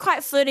he would be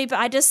quite flirty, but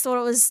I just thought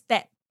it was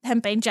that him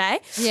being Jay.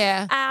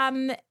 Yeah.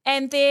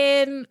 And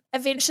then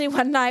eventually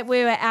one night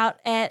we were out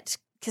at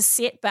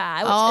Cassette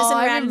Bar, which isn't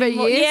I around remember,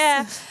 anymore.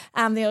 yes.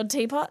 Yeah, the old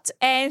teapot.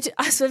 And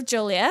I was with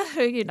Julia,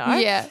 who you know.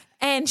 Yeah.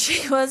 And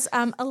she was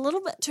a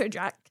little bit too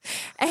drunk.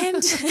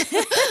 And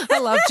I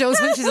love Jules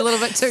when she's a little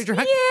bit too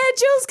drunk. Yeah,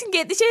 Jules can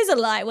get, she's a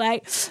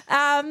lightweight.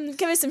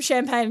 Give her some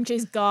champagne and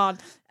she's gone.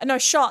 No,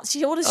 shots.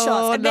 She orders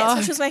shots. And that's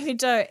what she was making me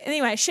do.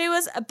 Anyway, she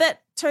was a bit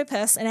too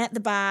pissed and at the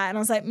bar, and I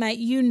was like, mate,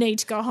 you need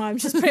to go home.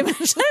 She's pretty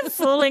much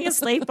falling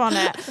asleep on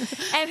it.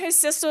 And her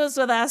sister was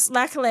with us,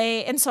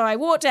 luckily. And so I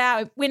walked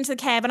out, went to the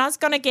cab, and I was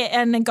going to get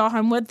in and go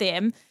home with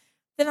them.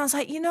 Then I was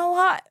like, you know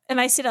what? And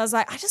I was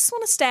like, I just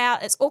want to stay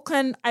out. It's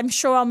Auckland. I'm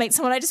sure I'll meet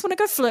someone. I just want to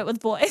go flirt with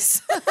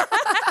boys.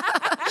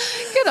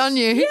 Good on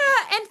you. Yeah,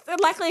 and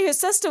luckily her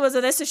sister was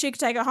with us, so she could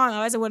take her home.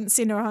 Otherwise I wouldn't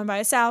send her home by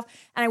herself.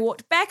 And I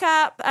walked back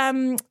up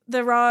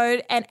the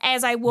road, and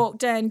as I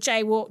walked in,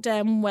 Jay walked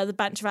in with a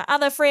bunch of our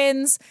other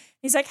friends.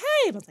 He's like,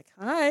 hey. And I was like,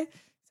 hi.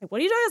 He's like, what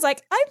are you doing? I was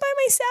like, I'm by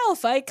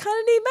myself. I kind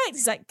of need mates.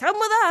 He's like, come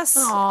with us.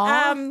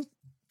 Aww.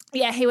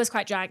 Yeah, he was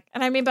quite drunk.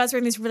 And I remember I was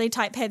wearing these really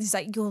tight pants. He's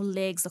like, your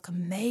legs look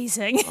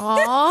amazing.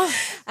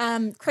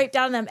 Aww. Creeped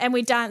down them, and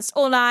we danced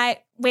all night,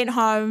 went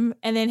home,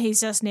 and then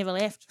he's just never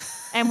left.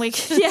 And we,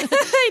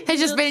 He's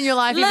just been in your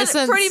life ever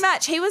since. Pretty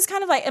much. He was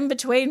kind of like in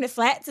between the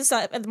flats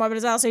at the moment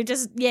as well. So he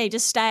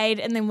just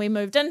stayed, and then we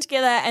moved in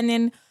together, and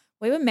then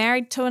we were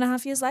married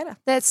 2.5 years later.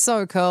 That's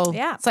so cool.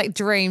 Yeah. It's like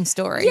dream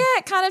story.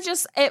 Yeah, kind of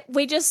just,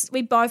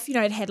 we both,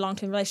 had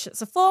long-term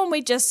relationships before, and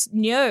we just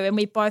knew, and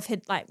we both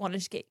had like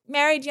wanted to get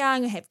married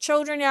young and have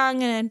children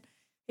young, and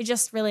he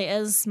just really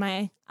is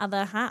my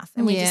other half,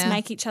 and we just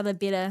make each other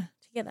better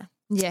together.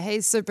 Yeah,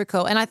 he's super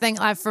cool. And I think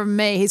for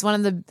me, he's one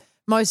of the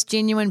most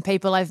genuine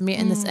people I've met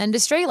in this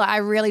industry. Like, I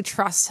really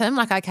trust him.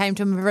 Like, I came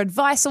to him for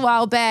advice a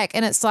while back,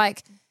 and it's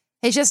like,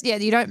 he's just,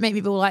 you don't meet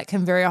people like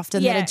him very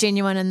often that are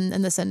genuine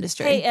in this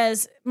industry. He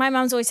is. My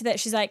mum's always said that.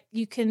 She's like,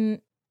 you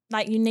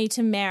need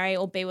to marry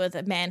or be with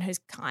a man who's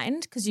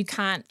kind, because you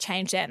can't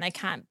change that and they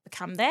can't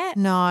become that.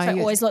 No. So I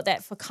always look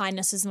that for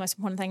kindness is the most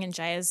important thing, and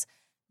Jay is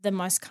the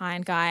most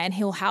kind guy, and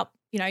he'll help.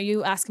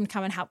 You ask him to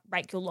come and help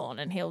rake your lawn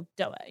and he'll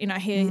do it.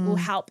 He will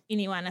help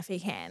anyone if he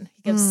can.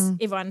 He gives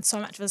everyone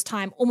so much of his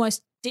time,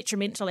 almost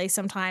detrimentally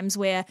sometimes,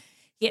 where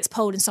he gets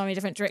pulled in so many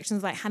different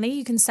directions. Like, honey,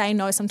 you can say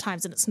no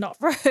sometimes and it's not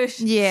rude.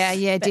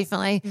 Yeah,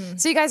 definitely.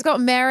 So you guys got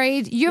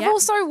married. You've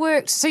also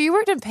worked, so you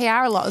worked in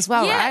PR a lot as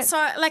well, right? So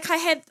like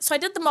I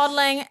did the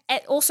modelling.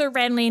 It also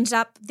randomly ended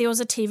up, there was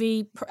a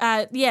TV,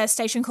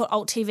 station called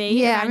Alt TV.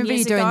 Yeah, I remember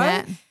you doing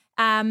that.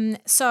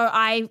 So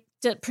I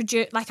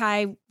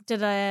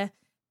did a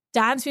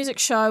dance music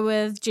show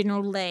with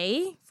General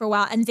Lee for a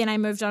while, and then I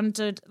moved on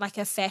to like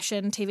a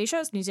fashion TV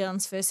show. It's New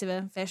Zealand's first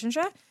ever fashion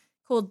show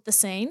called The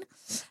Scene.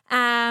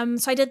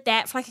 So I did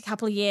that for like a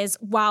couple of years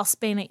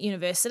whilst being at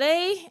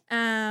university,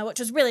 which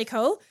was really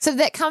cool. So did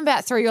that come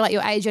about through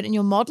your agent and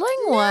your modelling,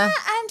 or?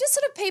 Just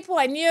sort of people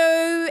I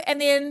knew, and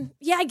then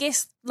I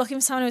guess looking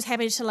for someone who was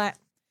happy to like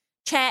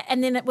chat.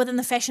 And then within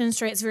the fashion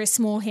industry, it's very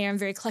small here and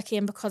very cliquey,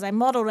 and because I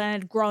modelled and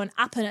had grown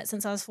up in it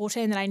since I was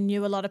 14, that I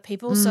knew a lot of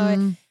people.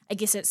 So I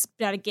guess it's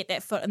be able to get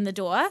that foot in the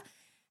door.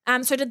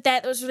 So I did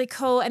that. That was really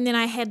cool. And then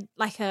I had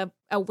like a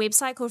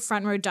website called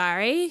Front Row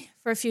Diary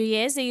for a few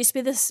years. There used to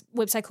be this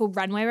website called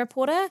Runway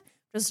Reporter. It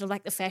was sort of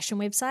like the fashion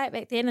website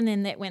back then. And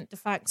then that went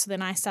defunct. So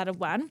then I started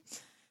one.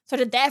 So I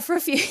did that for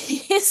a few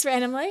years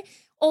randomly,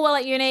 all while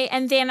at uni.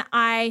 And then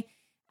I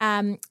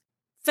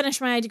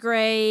finished my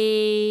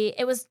degree.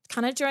 It was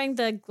kind of during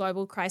the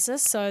global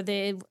crisis. So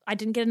I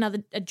didn't get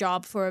a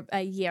job for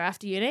a year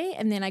after uni.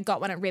 And then I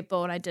got one at Red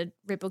Bull, and I did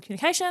Red Bull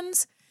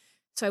Communications.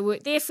 So I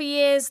worked there for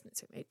years,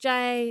 so I met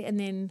Jay, and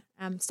then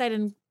stayed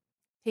in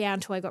PR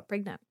until I got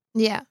pregnant.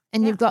 Yeah,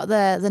 and you've got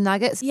the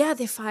nuggets. Yeah,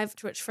 they're 5,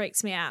 which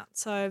freaks me out.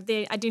 So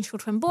they're identical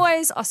twin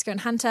boys, Oscar and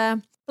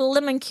Hunter.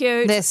 Blimmin'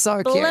 cute. They're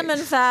so cute. Blimmin'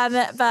 fun,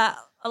 but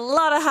a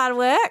lot of hard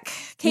work.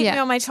 Keep me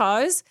on my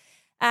toes.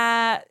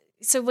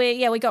 So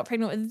we got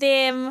pregnant with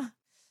them,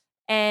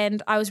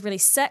 and I was really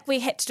sick.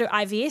 We had to do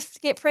IVF to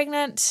get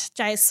pregnant.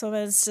 Jay's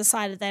swimmers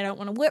decided they don't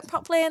want to work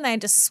properly, and they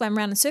just swam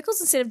around in circles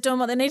instead of doing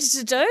what they needed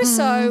to do.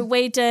 So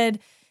we did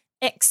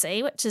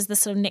ICSI, which is the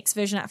sort of next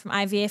version up from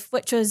IVF,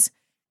 which was a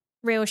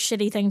real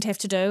shitty thing to have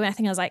to do. And I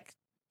think I was like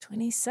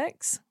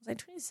 26. Was I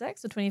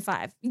 26 or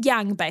 25?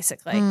 Young,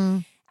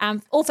 basically.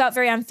 All felt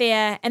very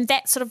unfair. And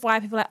that's sort of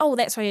why people are like, oh,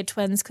 that's why you had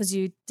twins, because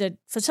you did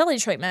fertility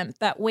treatment.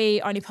 But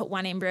we only put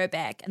one embryo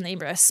back, and the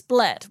embryo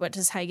split, which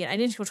is how you get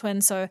identical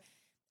twins. So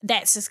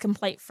that's just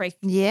complete freak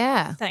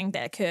thing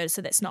that occurred.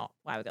 So that's not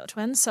why we got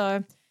twins.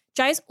 So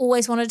Jay's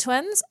always wanted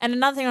twins. And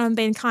another thing on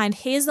being kind,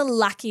 he's the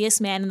luckiest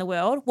man in the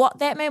world. What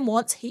that man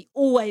wants, he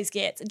always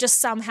gets. It just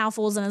somehow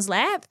falls in his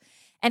lap.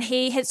 And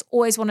he has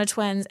always wanted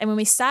twins. And when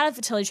we started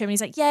fertility treatment,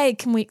 he's like, yay,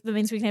 that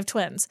means we can have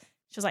twins.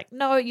 She was like,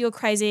 no, you're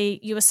crazy.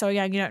 You were so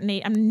young. You don't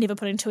need, I'm never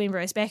putting 2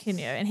 embryos back in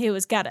you. And he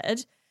was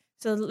gutted.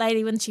 So the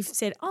lady, when she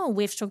said, oh,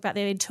 we have to talk about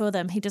there being 2 of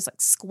them, he just like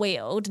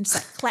squealed and just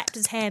like clapped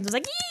his hands. Was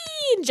like,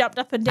 yee, and jumped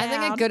up and down. I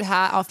think a good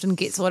heart often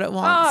gets what it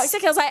wants. Oh,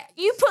 exactly. I was like,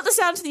 you put this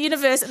out to the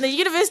universe, and the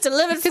universe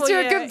delivered for you. Because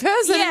you're a good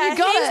person and you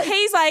got it.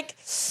 He's like,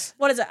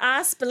 what is it?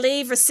 Ask,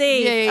 believe,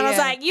 receive. And I was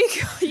like,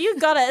 you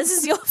got it. This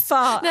is your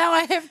fault. Now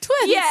I have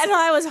twins. Yeah, and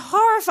I was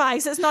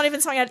horrified. So it's not even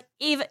something I'd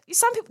even,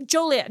 some people,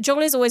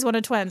 Julia's always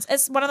wanted twins.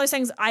 It's one of those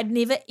things I'd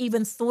never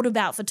even thought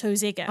about for 2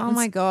 seconds. Oh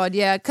my God,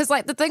 yeah. Because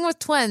like the thing with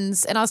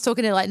twins, and I was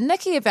talking to like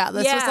Nikki about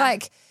this, was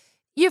like,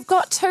 you've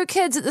got 2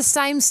 kids at the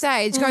same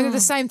stage going through the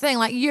same thing.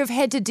 Like, you've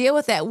had to deal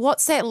with that.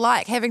 What's that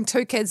like, having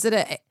 2 kids that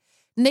are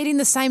needing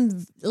the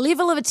same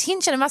level of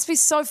attention? It must be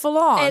so full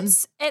on.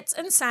 It's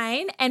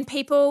insane. And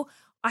people,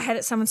 I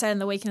had someone say in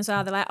the weekend as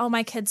well, they're like, oh,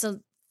 my kids are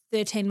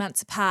 13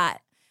 months apart.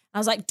 I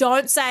was like,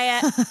 don't say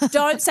it.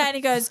 Don't say it. And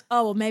he goes,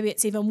 oh, well, maybe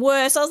it's even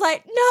worse. I was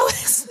like, no,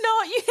 it's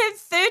not. You had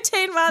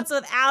 13 months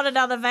without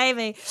another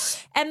baby.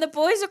 And the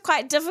boys were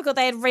quite difficult.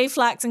 They had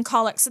reflux and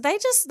colic. So they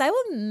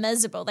were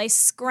miserable. They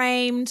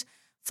screamed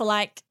for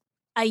like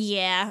a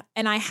year,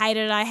 and I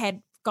hated it. I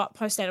had got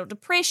postnatal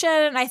depression,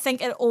 and I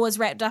think it all was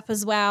wrapped up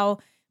as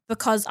well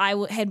because I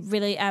had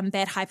really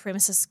bad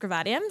hyperemesis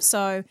gravidarum.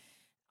 So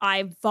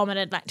I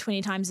vomited like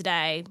 20 times a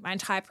day my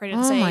entire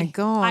pregnancy. Oh my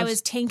God. I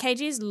was 10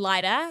 kgs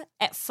lighter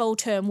at full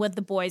term with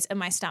the boys in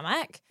my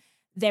stomach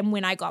than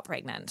when I got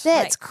pregnant.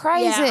 That's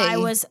crazy. Yeah, I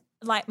was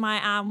like, my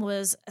arm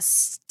was a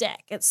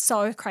stick. It's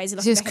so crazy.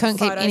 You just couldn't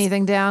keep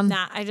anything down?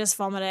 Nah, I just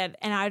vomited,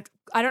 and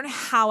I don't know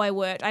how I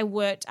worked. I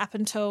worked up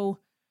until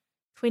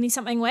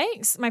 20-something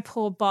weeks. My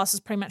poor boss was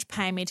pretty much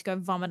paying me to go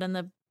vomit in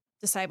the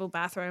disabled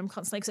bathroom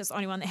constantly because it's the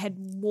only one that had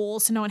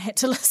walls, so no one had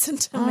to listen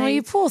to me. Oh,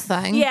 you poor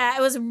thing. Yeah,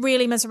 it was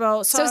really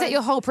miserable. So was that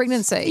your whole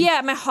pregnancy? Yeah,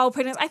 my whole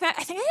pregnancy. I think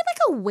I had like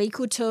a week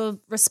or 2 of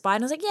respite,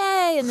 and I was like,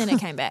 yay, and then it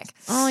came back.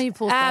 Oh, you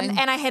poor thing.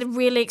 And I had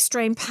really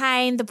extreme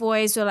pain. The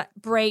boys were like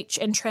breech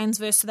and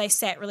transverse, so they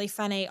sat really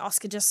funny.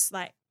 Oscar just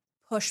like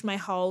pushed my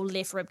whole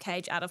left rib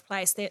cage out of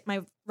place.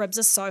 My ribs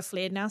are so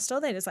flared now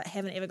still. They just like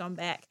haven't ever gone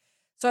back.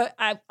 So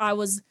I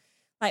was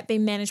like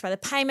being managed by the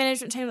pain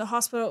management team at the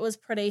hospital. It was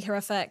pretty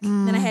horrific.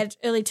 Then I had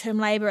early term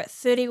labour at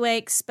 30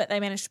 weeks, but they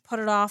managed to put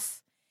it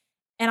off.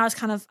 And I was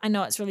kind of, I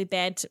know it's really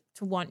bad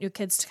to want your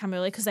kids to come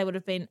early because they would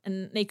have been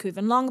in NICU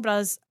even longer, but I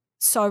was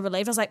so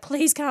relieved. I was like,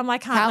 please come. I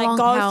can't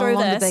go through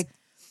this.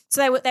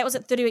 So that was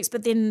at 30 weeks,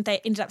 but then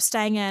they ended up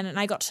staying in, and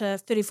I got to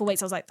 34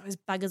 weeks. I was like, those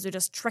buggers were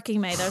just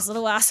tricking me, those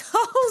little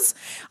assholes.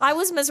 I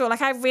was miserable.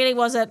 Like, I really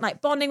wasn't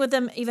like bonding with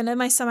them, even in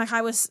my stomach.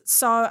 I was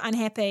so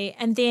unhappy.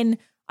 And then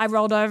I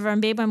rolled over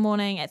in bed one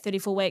morning at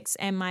 34 weeks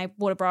and my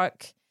water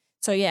broke.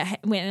 So, yeah,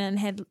 went in and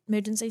had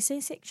emergency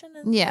C-section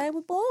and they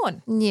were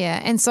born. Yeah.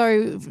 And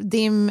so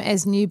them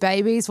as new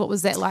babies, what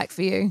was that like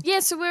for you? Yeah,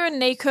 so we were in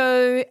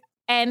NICU,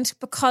 and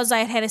because I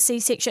had a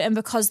C-section and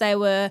because they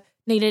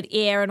needed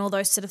air and all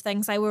those sort of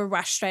things, they were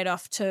rushed straight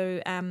off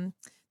to the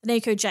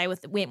NICU. Jay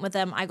went with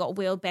them. I got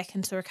wheeled back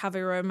into the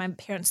recovery room. My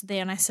parents were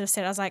there, and I sort of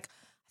said, I was like,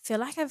 I feel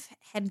like I've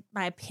had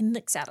my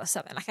appendix out or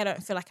something. Like, I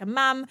don't feel like a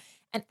mum.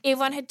 And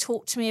everyone had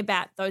talked to me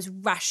about those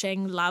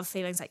rushing love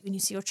feelings, like when you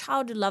see your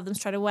child, you love them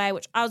straight away,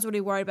 which I was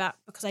really worried about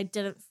because I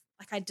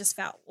just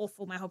felt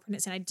awful my whole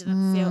pregnancy, and I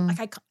didn't feel like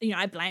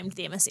I blamed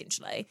them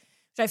essentially,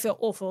 which I feel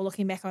awful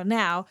looking back on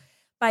now.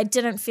 But I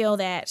didn't feel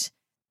that.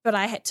 But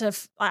I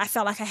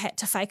felt like I had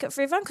to fake it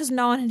for everyone because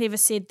no one had ever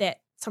said that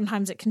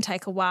sometimes it can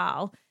take a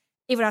while.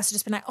 Everyone else had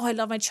just been like, oh, I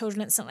love my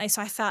children instantly.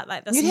 So I felt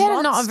like this. You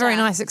had not a very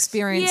nice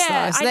experience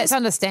though, so that's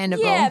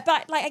understandable. Yeah,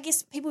 but like I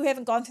guess people who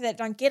haven't gone through that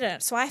don't get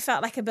it. So I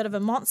felt like a bit of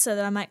a monster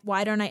that I'm like,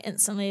 why don't I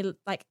instantly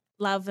like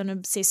love and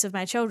obsess with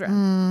my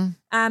children?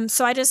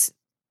 So I just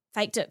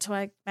faked it till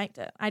I baked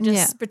it. I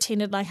just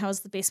pretended like I was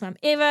the best mum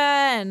ever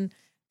and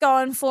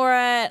going for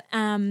it.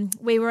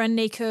 We were in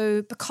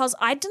NICU because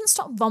I didn't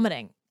stop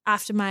vomiting.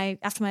 After my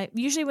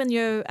usually when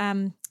you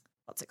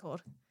what's it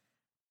called?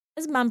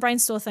 It's a mum brain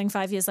store thing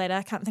 5 years later.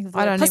 I can't think of the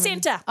word.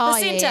 Placenta.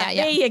 Placenta. Yeah.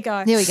 There you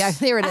go. There we go.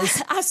 There it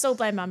is. I still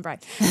blame mum brain.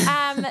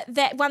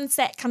 That once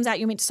that comes out,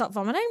 you're meant to stop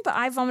vomiting, but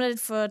I vomited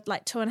for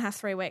like 2.5,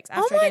 3 weeks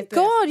after I gave birth.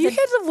 Oh my God, you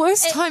had the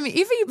worst time ever,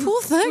 you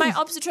poor thing. My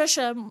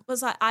obstetrician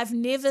was like, I've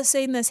never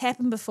seen this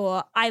happen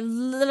before. I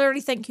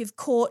literally think you've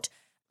caught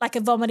like a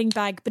vomiting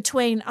bug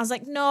between. I was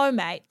like, no,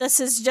 mate,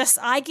 this is just,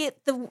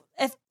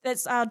 if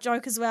that's our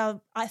joke as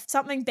well, if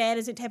something bad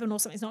is meant to happen or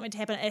something's not meant to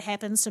happen, it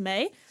happens to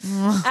me.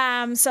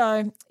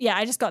 So yeah,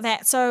 I just got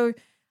that. So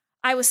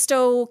I was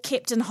still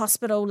kept in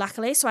hospital,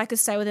 luckily, so I could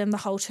stay with them the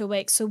whole 2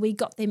 weeks. So we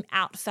got them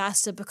out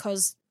faster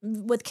because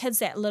with kids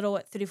that little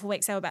at 34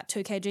 weeks, they were about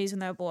 2 kgs when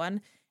they were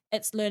born.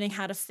 It's learning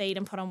how to feed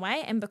and put on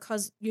weight. And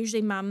because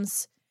usually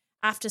mums,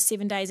 after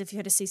 7 days, if you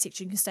had a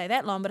C-section, you can stay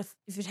that long. But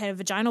if you'd had a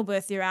vaginal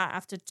birth, you're out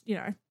after,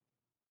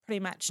 pretty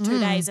much 2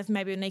 days. If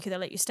maybe a NICU, they'll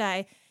let you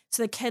stay.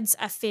 So the kids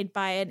are fed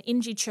by an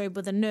NG tube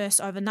with a nurse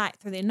overnight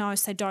through their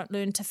nose. They don't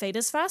learn to feed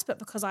as fast. But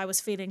because I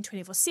was feeding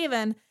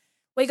 24/7,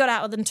 we got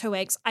out within 2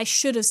 weeks. I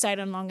should have stayed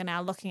in longer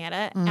now looking at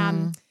it.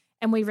 And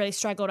we really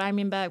struggled. I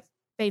remember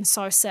being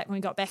so sick when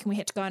we got back and we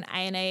had to go in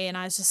A&E, and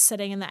I was just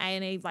sitting in the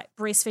A&E like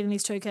breastfeeding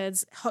these 2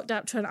 kids, hooked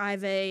up to an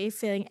IV,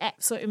 feeling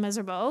absolutely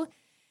miserable.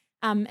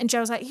 And Joe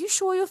was like, are you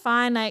sure you're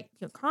fine? Like,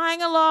 you're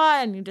crying a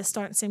lot and you just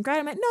don't seem great.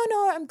 I'm like,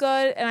 no, I'm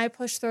good. And I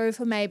pushed through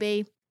for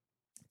maybe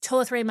 2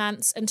 or 3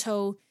 months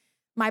until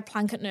my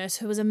Plunkett nurse,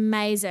 who was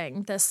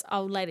amazing, this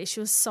old lady, she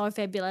was so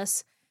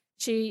fabulous.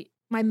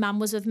 My mum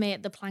was with me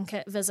at the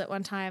Plunkett visit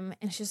one time,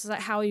 and she was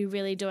like, how are you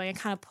really doing? And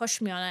kind of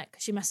pushed me on it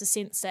because she must have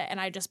sensed it.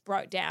 And I just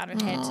broke down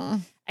and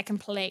had a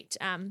complete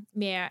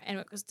mare, and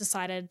it was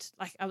decided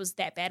like I was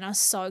that bad. And I was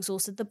so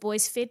exhausted. The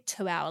boys fed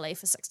 2 hourly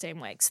for 16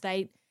 weeks.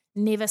 They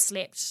never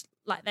slept.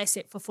 Like they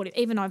slept for 40,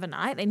 even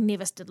overnight. They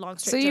never did long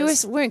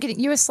stretches. So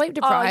you were sleep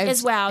deprived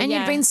as well, and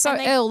you'd been so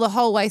ill the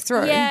whole way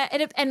through. Yeah,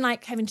 and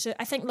like having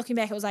to. I think looking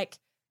back, it was like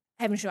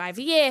having to do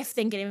IVF,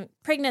 then getting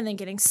pregnant, then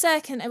getting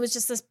sick, and it was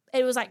just this.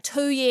 It was like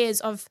 2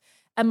 years of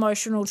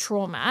emotional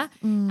trauma.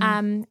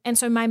 And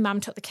so my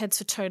mum took the kids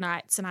for 2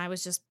 nights, and I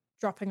was just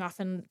dropping off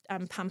and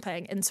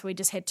pumping, and so we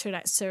just had 2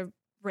 nights to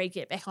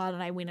get back on.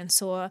 And I went and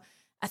saw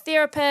a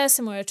therapist,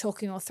 and we were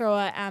talking all through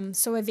it.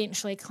 So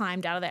eventually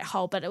climbed out of that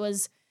hole, but it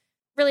was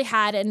really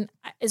hard, and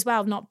as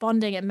well, not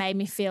bonding, it made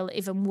me feel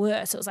even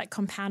worse. It was like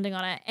compounding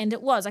on it, and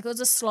it was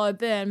a slow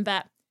burn,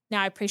 but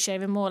now I appreciate it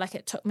even more. Like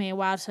it took me a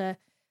while to.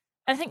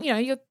 I think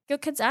your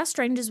kids are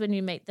strangers when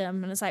you meet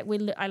them, and it's like we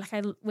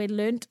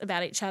learned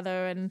about each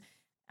other, and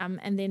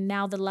then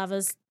now the love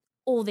is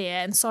all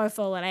there and so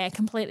full, and I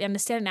completely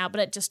understand it now.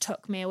 But it just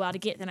took me a while to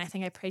get there, and I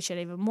think I appreciate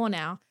it even more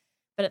now.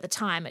 But at the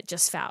time, it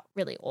just felt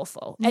really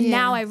awful, and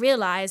now I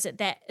realize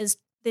that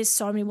there's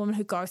so many women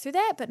who go through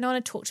that, but no one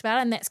had talked about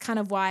it. And that's kind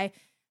of why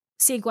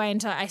segue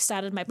into I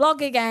started my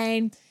blog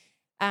again,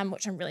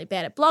 which I'm really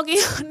bad at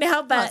blogging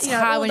now. But it's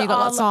hard when you got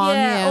lots on.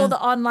 Yeah, all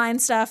the online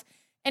stuff.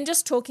 And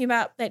just talking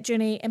about that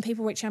journey and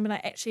people reaching out and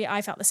like, actually,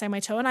 I felt the same way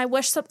too. And I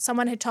wish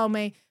someone had told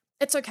me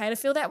it's okay to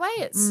feel that way.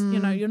 It's,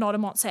 you're not a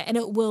monster and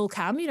it will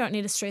come. You don't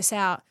need to stress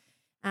out.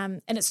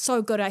 And it's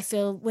so good, I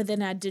feel,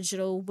 within our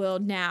digital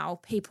world now,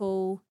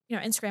 people,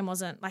 Instagram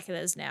wasn't like it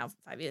is now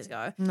 5 years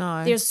ago.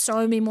 No. There's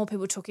so many more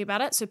people talking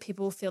about it, so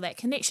people feel that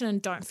connection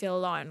and don't feel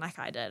alone like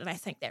I did. And I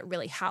think that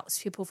really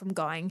helps people from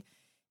going,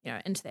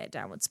 into that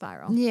downward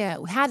spiral. Yeah.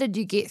 How did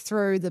you get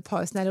through the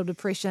postnatal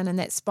depression and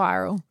that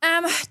spiral?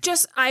 I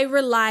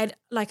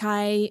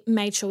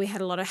made sure we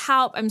had a lot of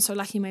help. I'm so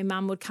lucky my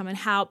mum would come and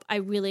help. I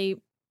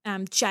really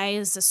Jay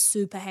is a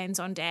super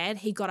hands-on dad.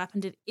 He got up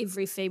and did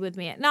every feed with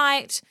me at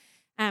night.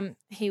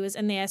 He was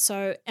in there,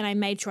 and I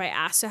made sure I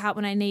asked for help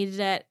when I needed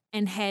it,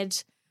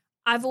 and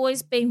I've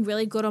always been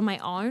really good on my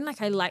own.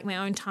 Like I like my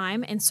own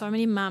time, and so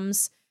many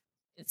mums,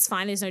 it's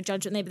fine, there's no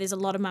judgment there, but there's a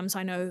lot of mums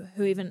I know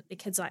who even their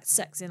kids are like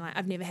 6 and like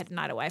I've never had a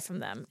night away from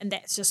them, and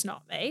that's just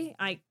not me.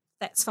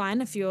 That's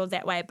fine if you're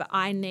that way, but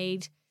I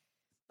need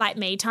like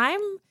me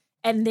time,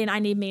 and then I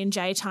need me and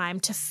Jay time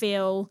to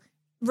feel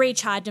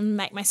recharged and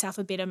make myself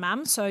a better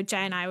mum. So Jay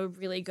and I were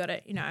really good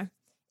at,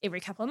 every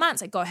couple of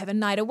months, I'd go have a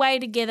night away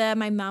together.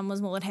 My mum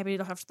was more than happy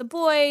to look after the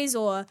boys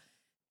or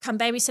come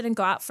babysit and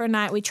go out for a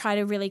night. We try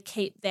to really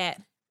keep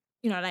that,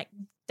 like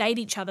date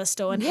each other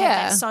still and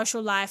have that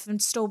social life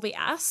and still be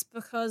us,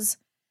 because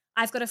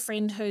I've got a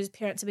friend whose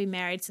parents have been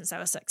married since they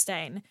were 16.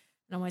 And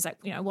I'm always like,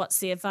 what's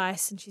the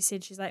advice? And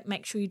she's like,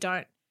 make sure you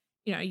don't,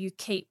 you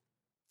keep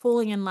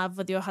falling in love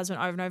with your husband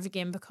over and over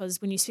again, because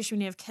especially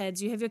when you have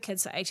kids, you have your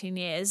kids for 18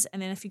 years.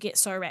 And then if you get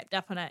so wrapped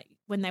up in it,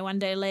 when they one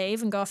day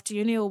leave and go off to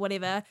uni or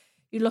whatever,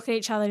 you look at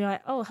each other and you're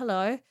like, oh,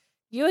 hello,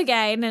 you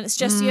again. And it's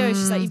just you.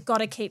 She's like, you've got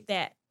to keep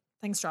that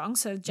thing strong.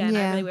 So Jay and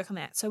I really work on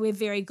that. So we're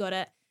very good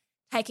at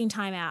taking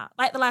time out.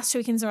 Like the last 2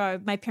 weekends in a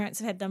row, my parents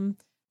have had them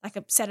like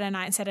a Saturday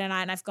night,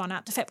 and I've gone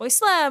out to Fatboy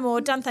Slim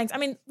or done things. I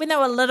mean, when they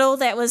were little,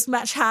 that was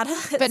much harder.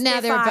 But now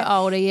they're a bit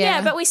older,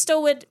 Yeah, but we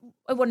still it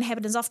wouldn't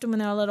happen as often when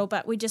they were little,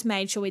 but we just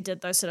made sure we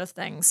did those sort of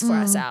things for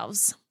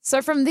ourselves.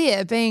 So from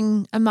there,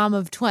 being a mum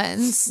of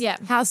twins,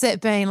 how's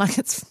that been? Like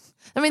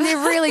they're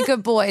really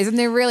good boys and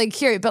they're really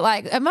cute, but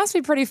like it must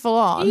be pretty full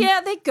on.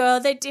 Yeah, they're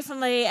good. They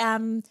definitely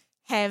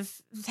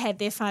have had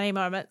their funny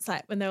moments,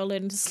 like when they were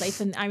learning to sleep.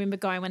 And I remember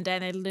going one day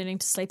and they're learning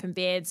to sleep in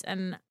beds,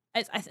 and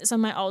it's on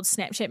my old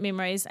Snapchat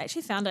memories. I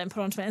actually found it and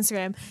put it onto my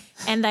Instagram,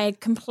 and they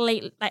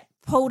completely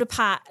pulled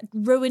apart,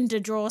 ruined a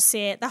drawer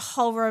set, the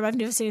whole room. I've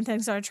never seen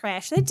anything so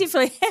trash. They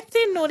definitely have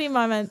their naughty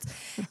moments.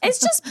 It's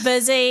just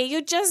busy.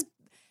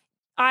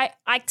 I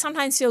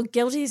sometimes feel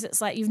guilty.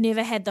 It's like you've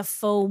never had the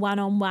full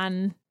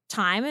one-on-one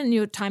time, and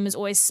your time is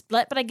always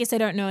split, but I guess they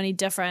don't know any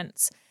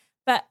difference.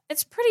 But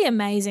it's pretty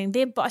amazing.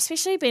 They're,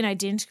 especially being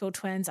identical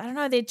twins, I don't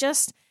know,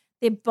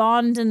 their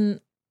bond,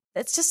 and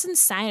it's just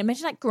insane.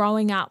 Imagine like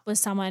growing up with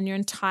someone your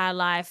entire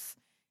life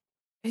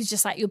who's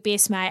just like your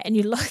best mate and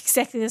you look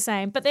exactly the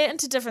same, but they're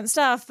into different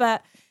stuff.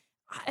 But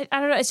I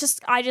don't know, it's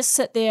just, I just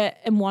sit there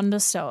and wonder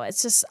still.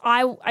 It's just,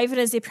 even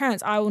as their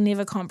parents, I will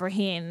never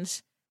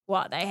comprehend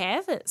what they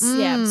have.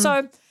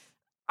 So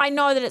I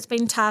know that it's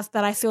been tough,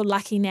 but I feel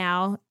lucky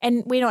now,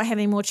 and we're not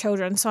having more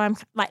children. So I'm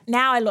like,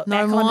 now I look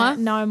back on it,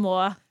 no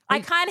more. I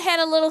kind of had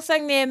a little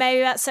thing there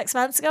maybe about 6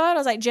 months ago, and I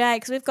was like, Jay,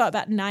 because we've got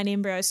about 9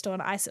 embryos still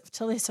on ice at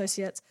Fertility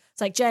Associates. It's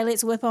like, Jay,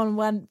 let's whip on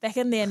one back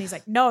in there. And he's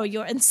like, no,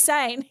 you're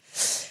insane.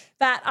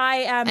 But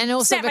I and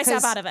also snapped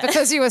myself out of it.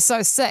 Because you were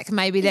so sick,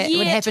 maybe that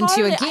would happen to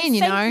you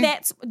again, I think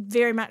that's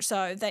very much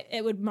so, that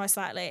it would most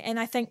likely. And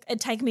I think it'd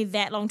take me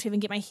that long to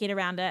even get my head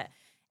around it.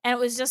 And it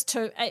was just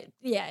too, it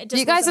just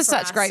you guys are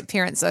such great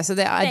parents though, so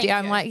that idea,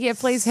 I'm like,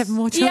 please have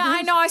more children. Yeah,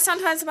 I know.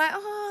 Sometimes I'm like,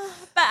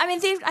 but I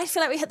mean, I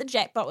feel like we hit the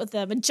jackpot with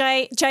them. And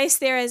Jay's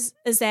there is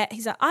that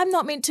he's like, I'm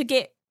not meant to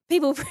get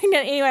people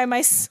pregnant anyway.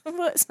 My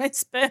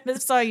sperm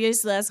is so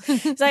useless.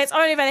 He's like, it's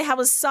only about help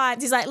with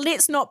science. He's like,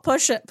 let's not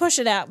push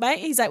it out, mate.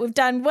 He's like, we've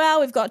done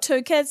well. We've got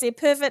 2 kids. They're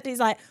perfect. He's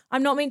like,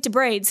 I'm not meant to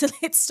breed, so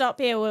let's stop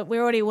here.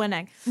 We're already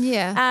winning.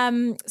 Yeah.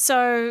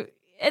 So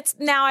it's,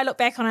 now I look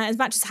back on it, as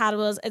much as hard it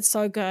was, it's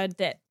so good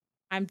that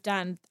I'm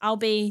done. I'll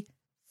be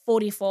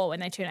 44 when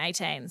they turn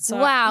 18. So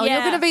wow, you're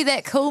going to be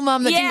that cool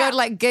mum that can go to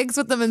like gigs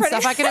with them and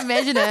stuff. I can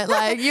imagine it.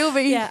 Like you'll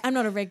be. Yeah, I'm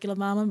not a regular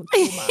mum. I'm a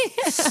cool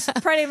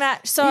mum. Pretty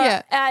much. So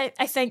I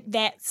think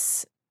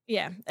that's,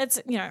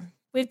 it's,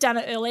 we've done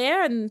it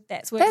earlier and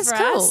that's worked for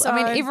cool. us. So. I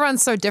mean,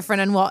 everyone's so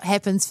different in what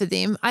happens for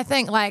them. I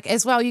think like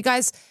as well, you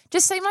guys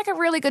just seem like a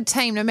really good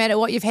team. No matter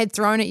what you've had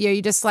thrown at you,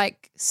 you just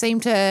like seem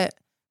to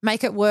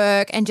make it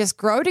work and just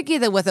grow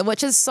together with it,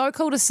 which is so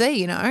cool to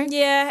see,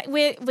 Yeah,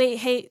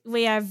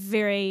 we are a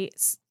very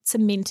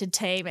cemented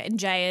team, and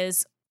Jay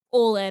is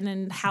all in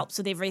and helps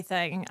with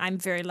everything. I'm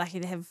very lucky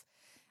to have,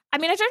 I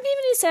don't even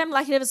need to say I'm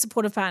lucky to have a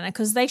supportive partner,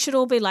 because they should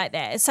all be like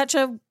that. It's such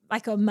a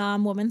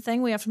mom woman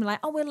thing. We often be like,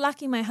 oh, we're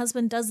lucky my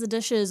husband does the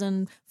dishes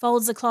and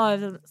folds the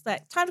clothes. And it's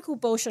like, time to call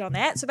bullshit on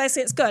that. So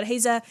basically it's good.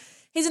 He's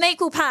an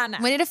equal partner.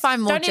 We need to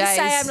find more Jays. Don't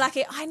even say I'm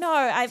lucky. I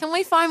know. Can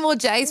we find more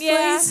Jays, please?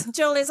 Yeah,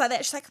 Julie's like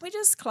that. She's like, can we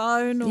just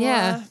clone?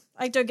 Or,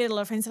 I do get a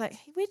lot of friends like,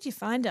 hey, where'd you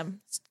find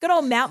him? Good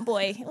old Mount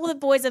boy. All the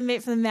boys I've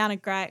met from the Mount are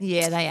great.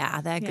 Yeah, they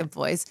are. They're good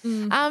boys.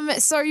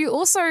 So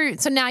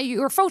now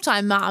you're a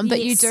full-time mum,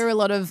 but you do a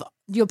lot of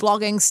your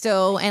blogging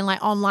still and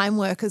like online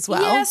work as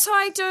well. Yeah, so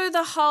I do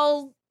the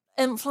whole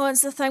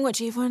influencer thing,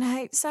 which everyone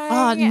hates saying.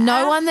 Oh,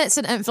 no one that's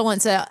an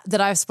influencer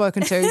that I've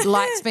spoken to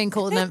likes being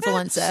called an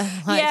influencer.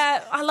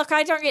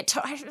 I don't get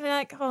I feel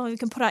like, you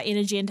can put our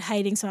energy into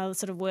hating some other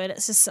sort of word.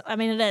 It's just,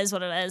 it is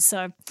what it is.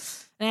 So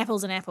an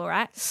apple's an apple,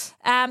 right?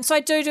 So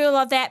I do a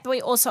lot of that, but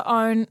we also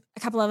own a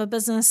couple other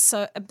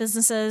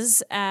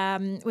businesses.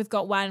 We've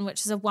got one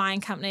which is a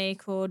wine company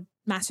called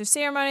Master of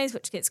Ceremonies,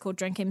 which gets called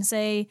Drink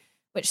MC.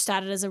 which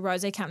started as a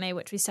rosé company,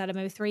 which we started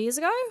maybe 3 years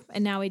ago,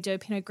 and now we do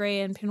Pinot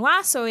Gris and Pinot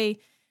Noir. So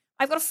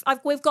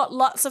we've got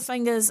lots of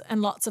fingers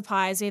and lots of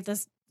pies. We have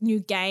this new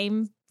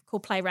game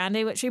called Play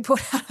Roundy, which we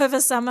brought out over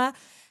summer.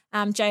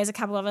 Jay has a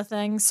couple other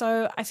things.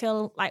 So I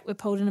feel like we're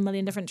pulled in a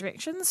million different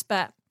directions,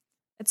 but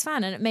it's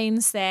fun. And it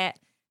means that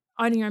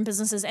owning your own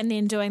businesses and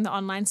then doing the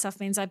online stuff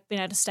means I've been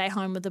able to stay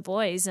home with the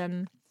boys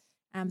and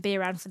be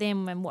around for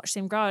them and watch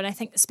them grow. And I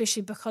think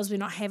especially because we're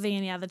not having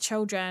any other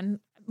children,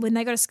 when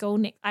they go to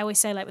school, I always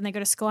say, like, when they go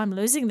to school, I'm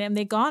losing them.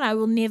 They're gone. I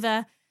will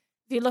never,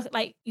 if you look at,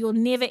 like, you'll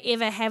never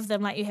ever have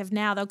them like you have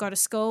now. They'll go to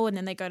school and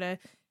then they go to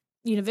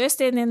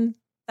university and then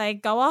they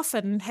go off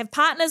and have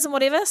partners and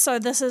whatever. So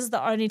this is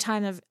the only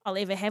time I'll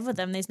ever have with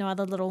them. There's no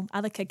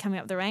other kid coming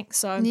up the ranks.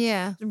 So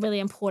Yeah. it's really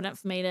important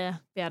for me to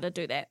be able to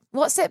do that.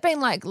 What's that been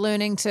like,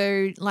 learning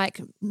to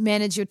like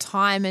manage your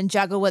time and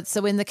juggle with?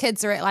 So when the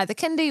kids are at like the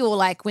kindy or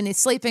like when they're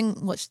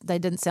sleeping, which they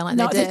didn't sound like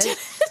No, they they did.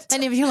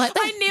 didn't. And you're like,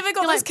 I never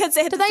got those kids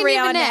that had do the they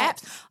never 3-hour nap?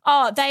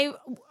 nap.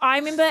 I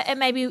remember at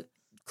maybe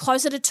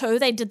closer to 2,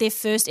 they did their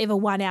first ever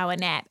 1-hour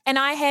nap. And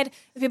I had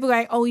people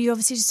going, oh, you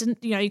obviously just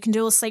didn't, you can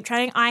do all the sleep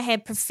training. I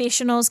had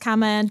professionals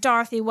come in,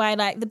 Dorothy Way,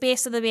 like the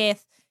best of the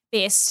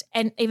best.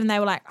 And even they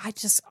were like,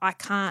 I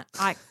can't.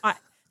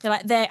 They're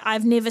like,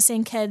 I've never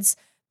seen kids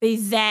be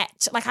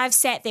that, like, I've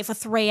sat there for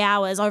 3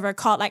 hours over a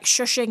cot, like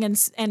shushing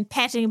and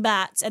patting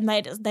butts, and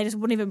they just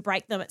wouldn't even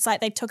break them. It's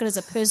like they took it as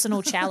a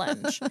personal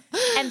challenge.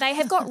 And they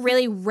have got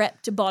really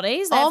ripped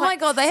bodies. Oh my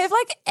God, they have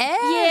like abs.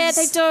 Yeah,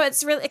 they do.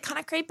 It's really kind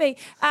of creepy.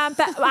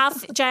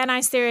 But Jay and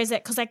I's theory is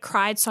that because they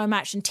cried so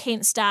much and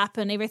tensed up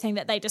and everything,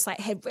 that they just like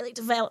have really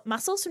developed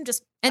muscles from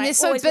just And like, they're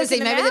so always busy.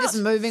 working them Maybe they're out.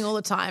 just moving all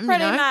the time.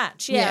 Pretty you know?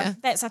 much, yeah.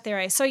 That's our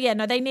theory. So yeah,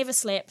 no, they never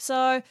slept.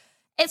 So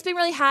it's been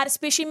really hard,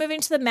 especially moving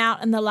to the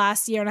Mount in the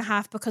last year and a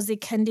half, because their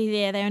kindy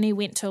there, they only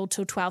went till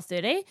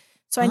 12:30.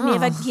 So I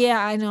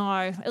I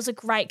know. It was a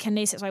great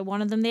kindy, so I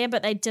wanted them there,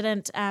 but they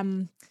didn't I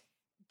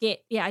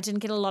didn't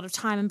get a lot of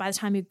time. And by the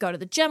time you go to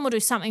the gym or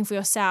do something for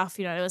yourself,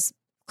 it was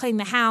clean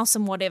the house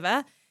and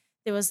whatever,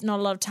 there was not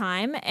a lot of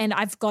time. And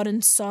I've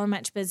gotten so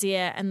much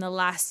busier in the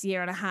last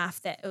year and a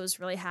half that it was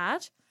really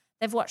hard.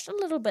 They've watched a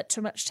little bit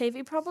too much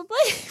TV probably.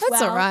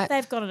 That's all right.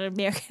 They've got an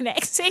American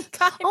accent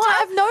kind of. Oh,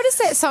 I've noticed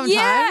that sometimes.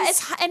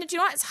 Yeah, and do you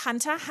know what? It's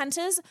Hunter.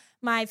 Hunter's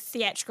my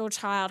theatrical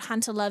child.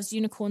 Hunter loves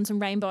unicorns and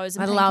rainbows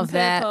and I pink love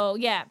and purple.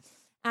 Yeah,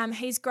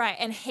 he's great,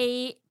 and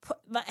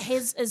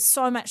his is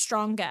so much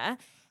stronger.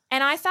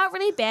 And I felt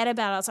really bad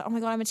about it. I was like, oh my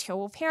God, I'm a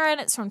terrible parent.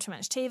 It's from too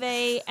much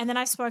TV. And then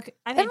I It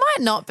might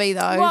not be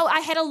though. Well,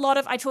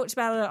 I talked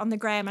about it on the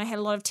gram, and I had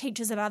a lot of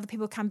teachers and other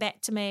people come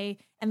back to me,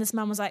 and this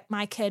mum was like,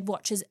 my kid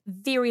watches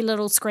very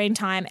little screen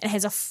time and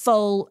has a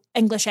full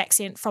English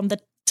accent from the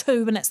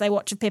 2 minutes they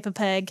watch of Peppa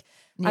Pig.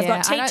 I've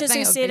got teachers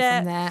who said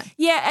it.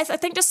 Yeah, I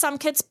think just some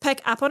kids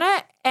pick up on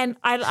it, and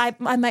I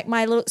make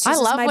my little. I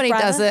love when he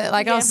does it.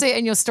 Like, yeah. I'll see it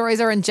in your stories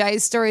or in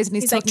Jay's stories, and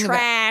he's talking like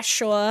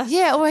trash about,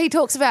 or or he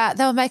talks about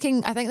they were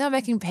making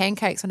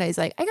pancakes one day. He's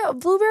like, I got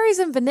blueberries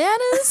and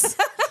bananas,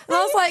 and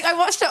I was like, I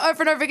watched it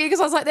over and over again because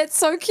I was like, that's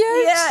so cute.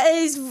 Yeah,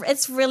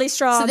 it's really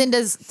strong. So then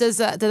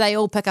do they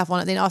all pick up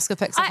on it? Then Oscar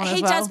picks up on it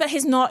as well? He does, but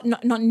he's not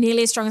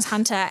nearly as strong as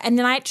Hunter. And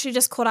then I actually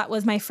just caught up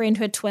with my friend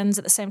who had twins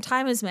at the same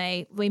time as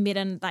me. We met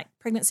in like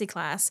pregnancy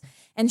class,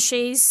 and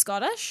she's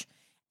Scottish.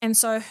 And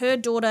so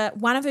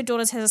one of her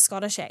daughters has a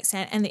Scottish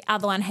accent and the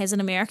other one has an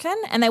American,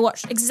 and they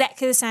watch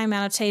exactly the same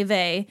amount of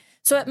TV.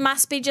 So it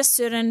must be just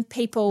certain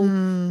people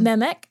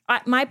mimic.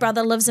 My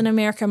brother lives in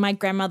America. My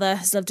grandmother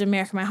has lived in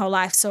America my whole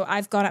life. So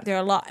I've gone up there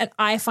a lot. And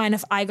I find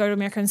if I go to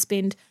America and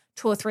spend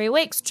 2 or 3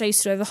 weeks, which I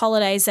used to do over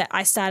holidays, that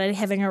I started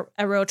having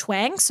a real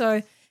twang.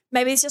 So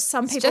maybe it's just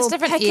some people just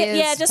different pick ears, it.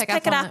 Yeah, just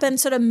pick it up and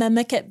sort of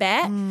mimic it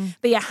back.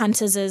 But yeah,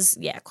 Hunter's is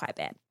quite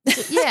bad.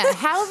 Yeah.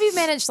 How have you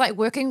managed like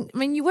working? I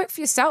mean, you work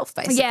for yourself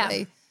basically.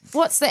 Yeah.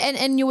 What's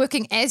and you're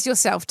working as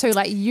yourself too.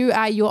 Like, you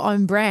are your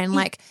own brand.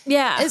 Like,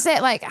 is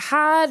that like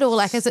hard, or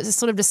like is it just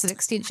sort of just an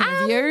extension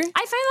of you?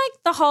 I feel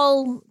like the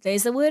whole,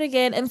 there's the word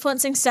again,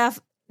 influencing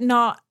stuff,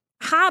 not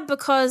hard,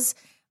 because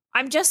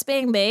I'm just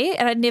being me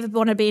and I'd never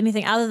want to be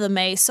anything other than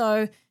me.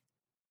 So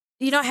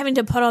you're not having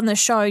to put on the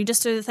show, you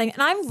just do the thing.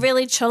 And I'm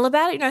really chill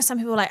about it. Some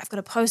people are like, I've got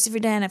to post every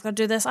day and I've got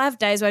to do this. I have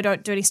days where I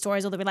don't do any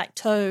stories, or there'll be like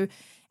 2,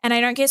 and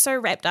I don't get so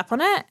wrapped up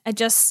on it. I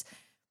just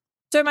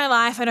do my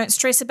life. I don't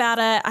stress about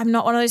it. I'm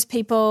not one of those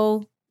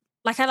people,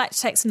 like, I like to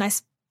take some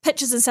nice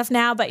pictures and stuff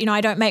now, but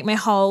I don't make my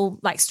whole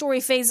like story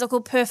feeds look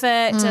all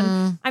perfect,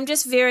 and I'm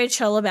just very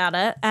chill about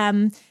it.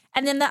 And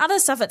then the other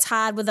stuff, it's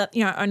hard with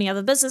owning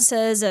other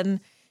businesses, and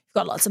you've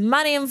got lots of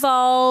money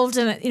involved,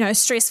 and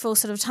stressful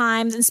sort of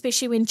times, and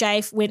especially when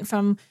Jay went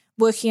from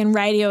working in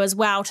radio as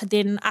well to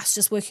then us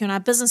just working on our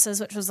businesses,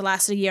 which was the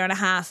last year and a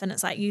half, and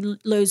it's like you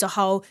lose a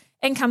whole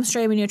income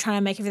stream and you're trying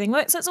to make everything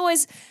work. So it's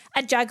always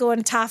a juggle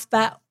and tough,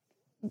 but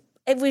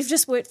we've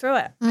just worked through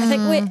it. I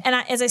think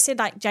as I said,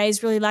 like,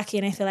 Jay's really lucky,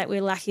 and I feel like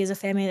we're lucky as a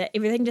family that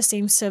everything just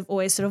seems to have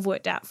always sort of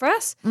worked out for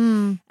us.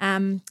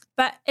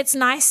 But it's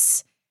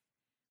nice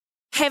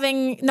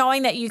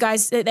knowing that you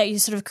guys, that you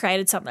sort of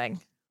created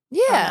something.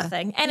 Yeah.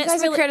 thing. And you it's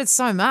guys really have created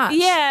so much.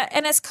 Yeah,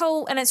 and it's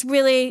cool, and it's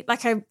really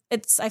like I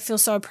feel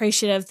so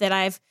appreciative that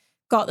I've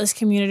got this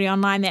community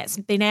online that's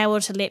been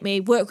able to let me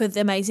work with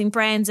amazing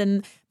brands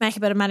and make a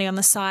bit of money on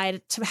the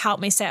side to help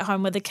me stay at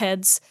home with the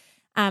kids.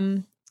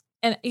 And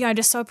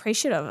just so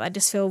appreciative. I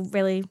just feel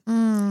really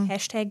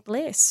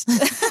 #blessed.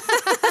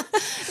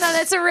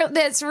 No,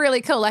 that's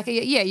really cool. Like,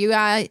 yeah, you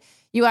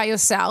are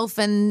yourself,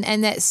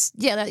 and that's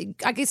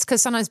I guess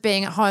because sometimes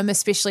being at home,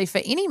 especially for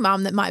any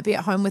mum that might be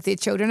at home with their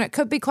children, it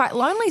could be quite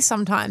lonely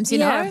sometimes. You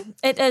know,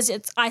 it is.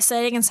 It's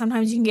isolating, and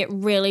sometimes you can get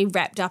really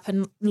wrapped up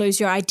and lose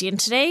your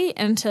identity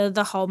into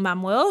the whole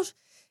mum world.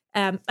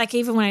 Like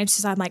even when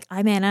I'm like,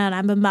 I'm Anna and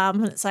I'm a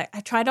mum, and it's like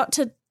I try not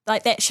to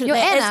like that.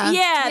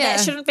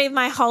 That shouldn't be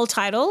my whole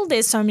title.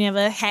 There's so many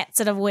other hats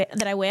that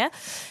I wear.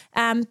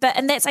 And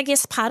that's I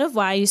guess part of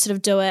why you sort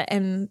of do it.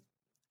 And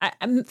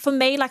for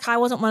me, like I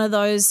wasn't one of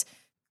those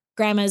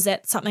grandmas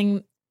that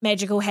something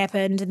magical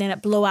happened and then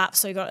it blew up.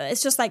 So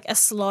it's just like a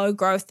slow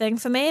growth thing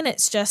for me. And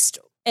it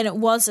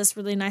was this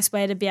really nice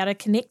way to be able to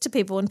connect to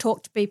people and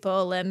talk to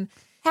people. And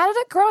how did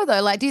it grow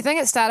though? Like, do you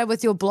think it started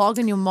with your blog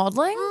and your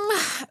modeling?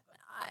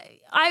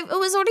 It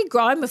was already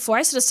growing before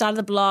I sort of started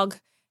the blog.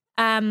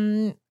 I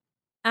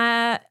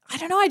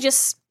don't know. I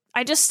just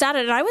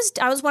started. And I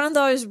was one of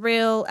those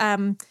real,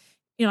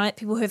 like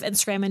people who have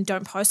Instagram and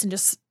don't post and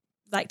just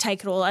like take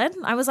it all in.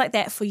 I was like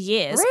that for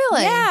years.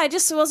 Really? Yeah, I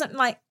just wasn't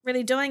like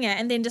really doing it,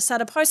 and then just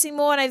started posting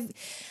more. And I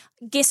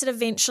guess it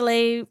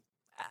eventually,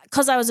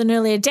 because I was an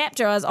early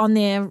adapter, I was on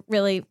there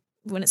really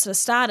when it sort of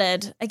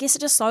started. I guess it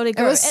just slowly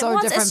grew. It was so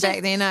different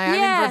back then. I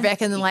remember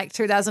back in like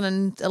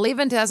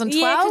 2011,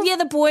 2012. Yeah,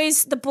 the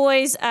boys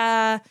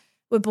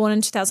were born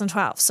in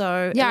 2012.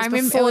 So yeah, I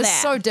remember it was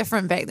that. So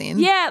different back then.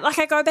 Yeah, like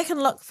I go back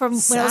and look from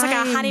when it was like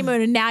our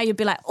honeymoon, and now you'd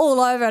be like all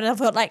over it. I've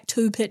got like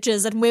 2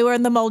 pictures, and we were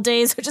in the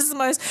Maldives, which is the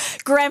most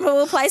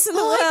grammable place in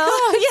the world.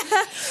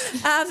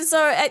 Yeah,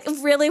 so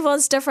it really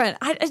was different.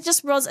 It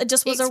just was a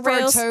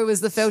real. X Pro 2 was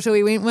the filter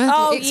we went with.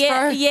 Oh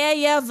X-Pro.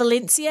 yeah,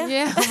 Valencia.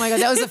 Yeah, oh my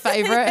god, that was a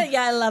favorite.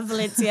 Yeah, I love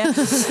Valencia.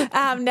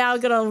 Now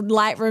I've got all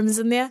Lightrooms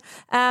in there.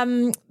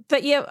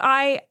 But yeah,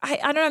 I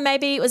don't know,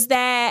 maybe it was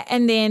that,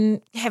 and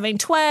then having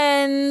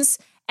twins.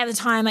 At the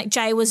time, like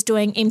Jay was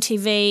doing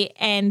MTV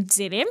and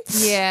ZM.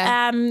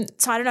 Yeah.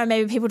 So I don't know,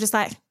 maybe people just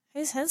like,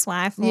 who's his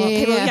wife? Or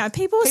Yeah.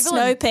 people are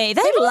snoopy.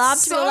 They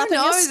love to be all up in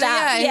your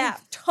stuff. Yeah,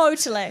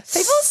 totally. People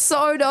are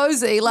so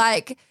nosy,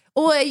 like.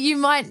 Or you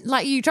might,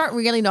 like, you don't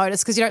really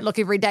notice because you don't look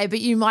every day,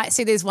 but you might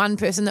see there's one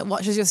person that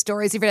watches your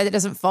stories every day that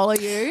doesn't follow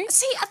you.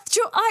 See,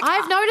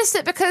 I've noticed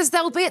it because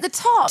they'll be at the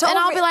top and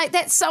I'll be like,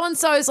 that's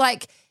so-and-so's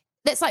like,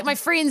 that's like my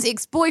friend's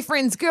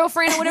ex-boyfriend's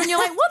girlfriend or whatever. And you're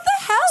like, what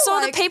the hell? So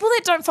like, the people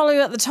that don't follow you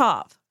at the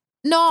top.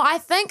 No, I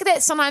think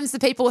that's sometimes the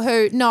people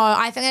who,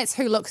 I think that's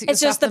who looks at your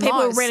It's just stuff the people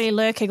most. really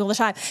lurking all the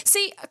time.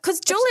 See, because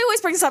Julie always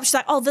brings up, she's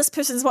like, oh, this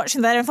person's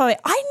watching, they don't follow me.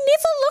 I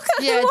never look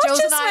at who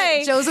watches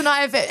me. Jules and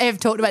I have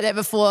talked about that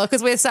before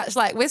because we're such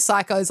like, we're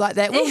psychos like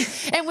that.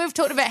 And we've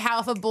talked about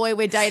how if a boy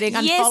we're dating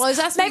unfollows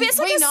us, maybe it's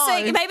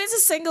like maybe it's a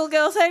single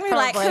girl thing. We're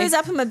like, who's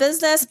up in my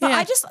business? But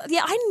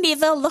I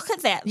never look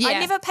at that. Yeah. I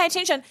never pay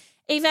attention.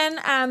 Even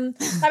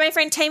like my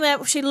friend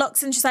Tima, she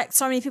looks and she's like,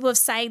 so many people have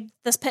saved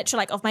this picture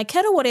like of my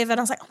kid or whatever, and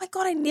I was like, oh my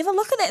god, I never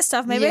look at that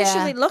stuff. Maybe I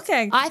should be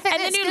looking. I think,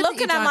 and then you look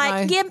and I'm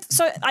like, yeah.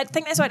 So I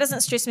think that's why it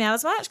doesn't stress me out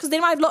as much, because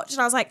then I looked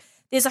and I was like,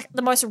 there's like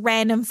the most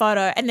random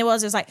photo, and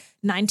there's like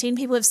 19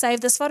 people have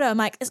saved this photo. I'm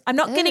like, I'm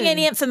not getting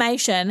any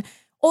information.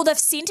 Or they've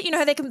sent it,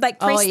 how they can like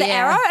press the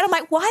arrow, and I'm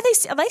like, why are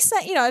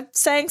they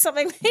saying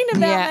something mean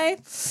about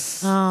me?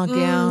 Oh,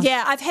 girl.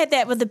 Yeah, I've had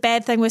that with the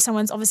bad thing where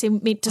someone's obviously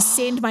meant to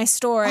send my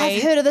story.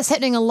 I've heard of this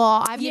happening a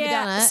lot. I've never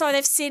done it. So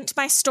they've sent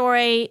my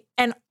story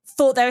and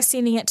thought they were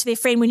sending it to their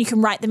friend when you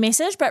can write the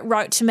message, but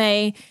wrote to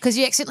me. Because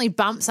you accidentally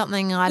bumped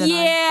something, I don't know.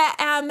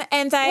 Yeah,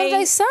 and they... What did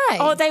they say?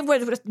 Oh, they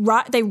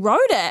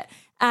wrote it.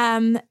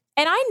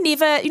 And I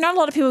never, a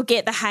lot of people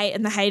get the hate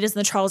and the haters and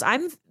the trolls.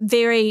 I'm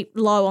very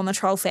low on the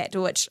troll factor,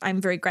 which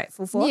I'm very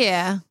grateful for.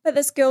 Yeah. But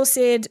this girl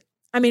said,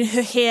 her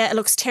hair, it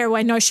looks terrible.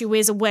 I know she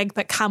wears a wig,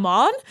 but come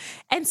on,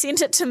 and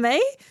sent it to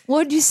me.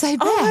 What did you say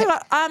back?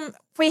 Oh my God.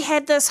 We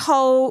had this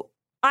whole,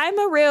 I'm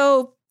a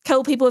real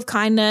kill people with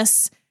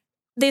kindness.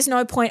 There's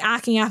no point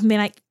arcing up and being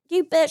like,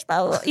 you bitch,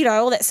 blah, blah,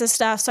 all that sort of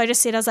stuff. So I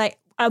just said, I was like,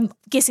 I'm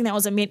guessing that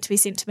wasn't meant to be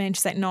sent to me. And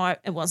she's like, no,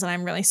 it wasn't.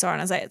 I'm really sorry.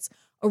 And I was like, it's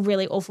a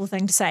really awful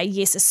thing to say.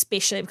 Yes,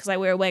 especially because I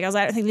wear a wig. I was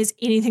like, I don't think there's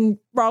anything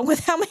wrong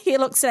with how my hair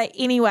looks today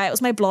anyway. It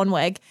was my blonde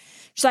wig.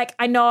 She's like,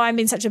 I know I'm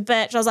being such a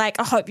bitch. I was like,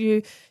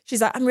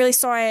 she's like, I'm really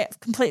sorry. I've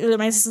completely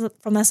eliminated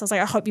from this. I was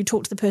like, I hope you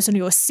talk to the person who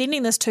you're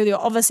sending this to. You're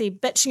obviously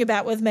bitching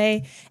about with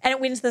me. And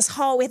it went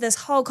into we had this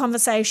whole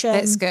conversation.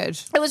 That's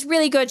good. It was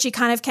really good. She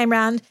kind of came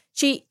around.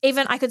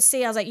 I could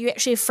see, I was like, you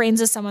actually have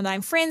friends with someone that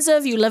I'm friends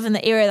with. You live in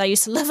the area that I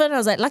used to live in. I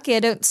was like, lucky I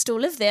don't still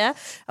live there.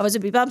 I was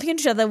be bumping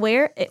into each other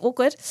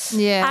awkward.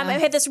 Yeah. I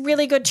had this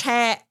really good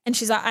chat, and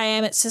she's like,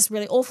 it's just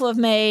really awful of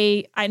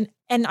me. And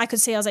I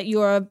could see, I was like,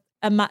 you're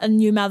a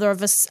new mother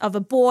of a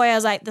boy. I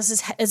was like,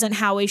 this isn't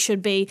how we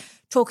should be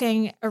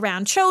talking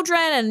around children.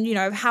 And, you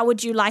know, how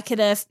would you like it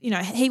if, you know,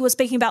 he was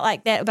speaking about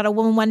like that about a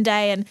woman one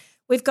day, and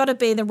we've got to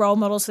be the role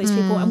models for these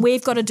people and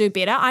we've got to do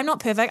better. I'm not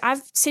perfect.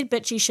 I've said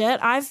bitchy shit.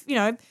 I've, you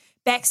know,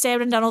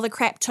 backstabbed and done all the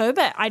crap too,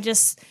 but I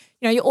just,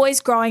 you know, you're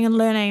always growing and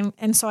learning.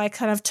 And so I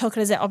kind of took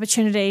it as that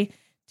opportunity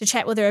to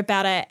chat with her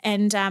about it.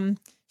 And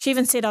she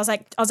even said, I was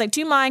like, do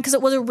you mind? Because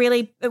it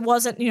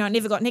wasn't, you know, it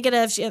never got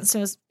negative. She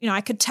was, you know,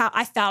 I could tell,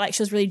 I felt like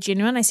she was really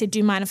genuine. I said, do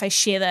you mind if I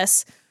share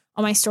this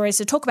on my stories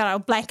to talk about it? I'll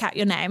blank out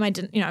your name. I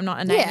didn't, you know, I'm not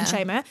a name and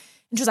shamer.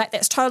 And she was like,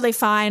 that's totally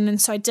fine. And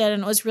so I did.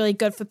 And it was really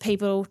good for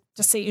people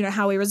to see, you know,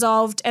 how we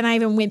resolved. And I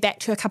even went back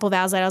to a couple of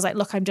hours later. I was like,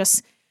 look, I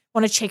just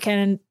want to check in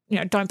and, you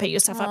know, don't beat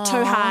yourself up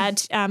too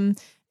hard.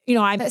 You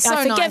know, I forgive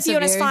nice you of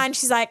and it's you. fine.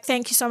 She's like,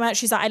 thank you so much.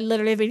 She's like, I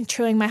literally have been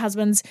chewing my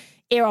husband's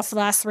ear off for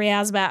the last 3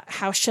 hours about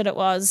how shit it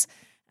was.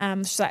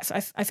 She's like,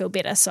 I feel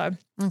better. So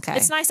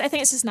it's nice. I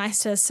think it's just nice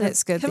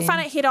to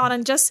confront it head on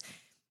and just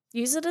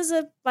use it as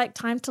a like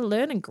time to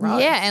learn and grow.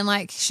 Yeah, and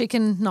like she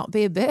can not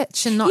be a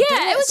bitch and not do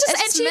it was just,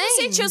 it's and she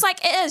even said, she was like,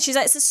 it is. She's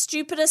like, it's the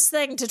stupidest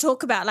thing to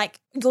talk about. Like,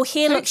 your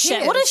hair looks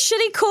shit. What a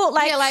shitty call.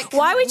 Like,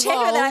 why are we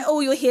chatting about that? Like, oh,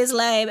 your hair's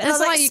lame. And I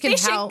was like, you can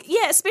help.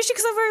 Yeah, especially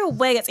because I'm wearing a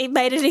wig. It's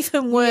made it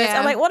even worse. Yeah.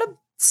 I'm like, what a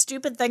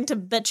stupid thing to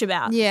bitch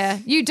about. Yeah,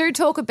 you do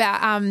talk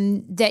about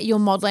that your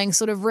modelling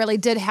sort of really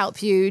did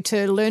help you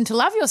to learn to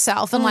love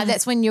yourself, and like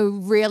that's when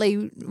you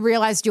really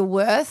realised your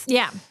worth.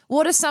 Yeah.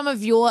 What are some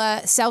of your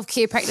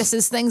self-care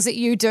practices, things that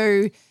you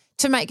do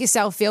to make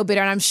yourself feel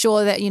better? And I'm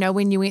sure that, you know,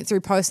 when you went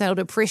through postnatal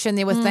depression,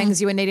 there were things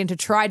you were needing to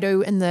try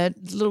do in the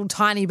little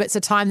tiny bits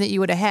of time that you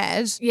would have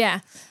had.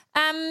 Yeah.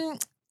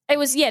 It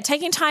was,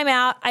 taking time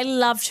out. I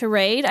love to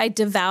read. I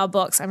devour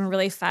books. I'm a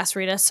really fast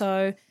reader,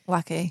 so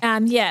Lucky.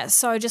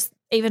 So just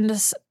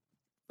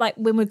like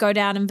when we'd go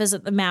down and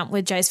visit the mount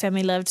where Jay's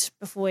family lived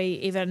before we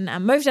even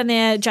moved in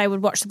there, Jay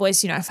would watch the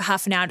boys, you know, for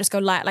half an hour, just go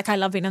lie. Like, I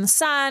love being in the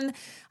sun.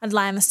 I'd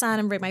lie in the sun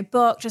and read my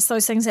book, just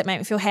those things that make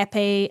me feel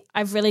happy.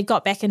 I've really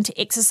got back into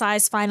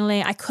exercise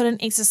finally. I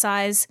couldn't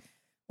exercise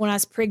when I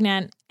was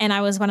pregnant, and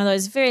I was one of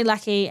those very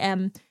lucky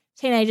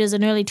teenagers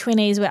in early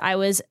 20s where I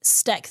was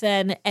stuck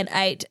thin and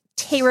ate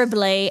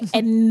terribly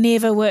and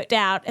never worked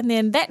out. And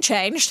then that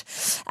changed.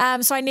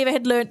 So I never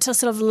had learnt to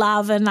sort of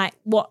love and like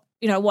what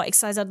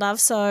exercise I'd love.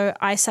 So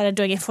I started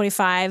doing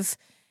F45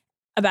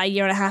 about a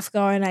year and a half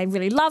ago, and I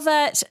really love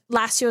it.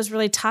 Last year was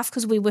really tough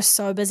because we were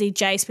so busy.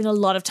 Jay spent a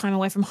lot of time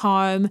away from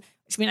home,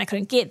 which meant I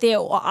couldn't get there,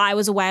 or I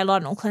was away a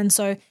lot in Auckland.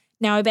 So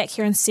now we're back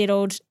here and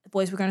settled. The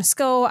boys were going to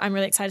school. I'm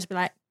really excited to be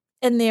like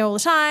in there all the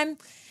time,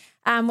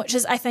 which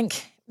is, I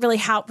think, really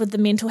helped with the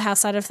mental health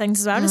side of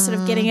things as well, just sort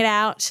of getting it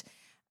out.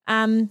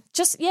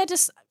 Just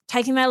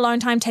taking that alone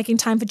time, taking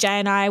time for Jay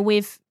and I.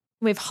 We've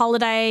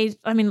holidayed.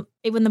 I mean,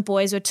 even the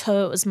boys were 2.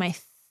 It was my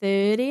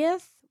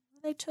 30th.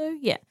 Were they 2?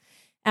 Yeah.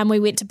 And we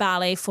went to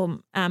Bali for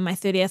my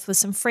 30th with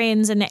some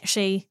friends and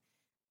actually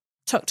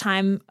took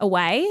time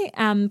away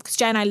because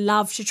Jay and I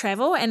love to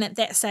travel. And at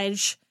that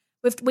stage,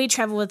 we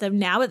travel with them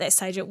now. At that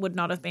stage, it would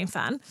not have been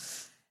fun.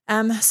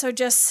 So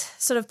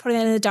just sort of putting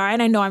that in the diary.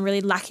 And I know I'm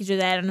really lucky to do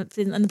that and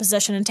in the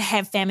position and to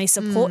have family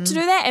support to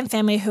do that and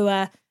family who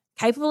are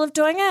capable of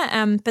doing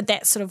it. But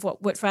that's sort of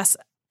what worked for us.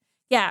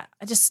 Yeah,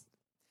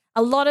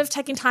 a lot of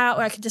taking time out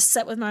where I could just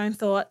sit with my own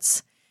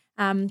thoughts,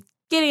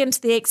 getting into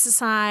the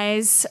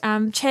exercise,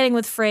 chatting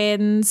with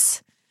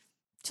friends.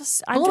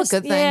 All the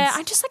good things. Yeah,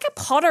 I'm just like a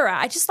potterer.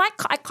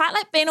 I quite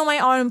like being on my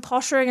own and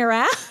pottering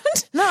around.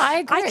 No, I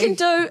agree.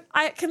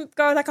 I can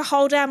go like a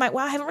whole day. I'm like,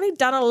 wow, I haven't really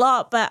done a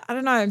lot, but I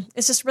don't know.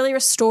 It's just really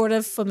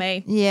restorative for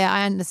me. Yeah,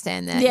 I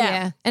understand that.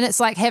 Yeah. And it's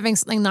like having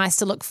something nice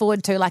to look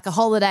forward to, like a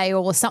holiday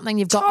or something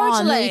you've got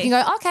on. That you can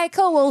go, okay,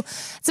 cool. Well,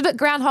 it's a bit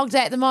Groundhog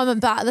Day at the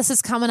moment, but this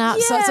is coming up,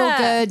 so it's all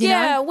good. You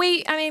know?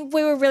 We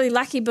were really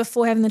lucky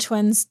before having the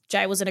twins.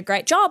 Jay was in a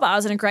great job. I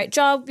was in a great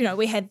job. You know,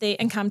 we had the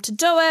income to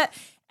do it.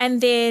 And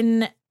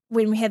then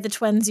when we had the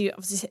twins, you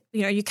obviously,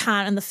 you know, you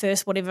can't in the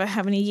first whatever,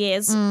 how many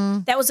years.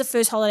 That was the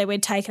first holiday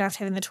we'd taken after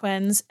having the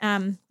twins.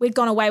 We'd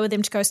gone away with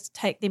them to go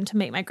take them to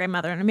meet my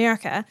grandmother in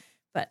America,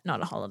 but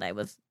not a holiday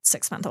with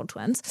 6-month-old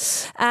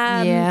twins.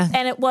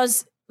 And it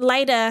was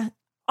later,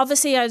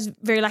 obviously I was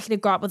very lucky to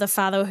grow up with a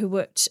father who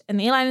worked in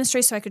the airline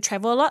industry, so I could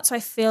travel a lot. So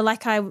I feel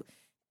like I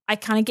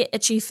kind of get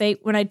itchy feet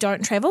when I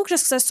don't travel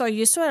just because I'm so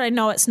used to it. I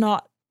know it's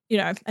not, you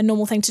know, a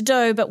normal thing to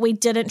do, but we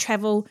didn't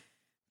travel.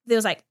 There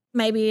was like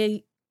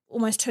maybe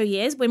almost 2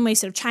 years when we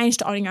sort of changed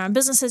to owning our own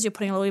businesses. You're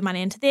putting a lot of your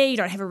money into there. You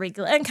don't have a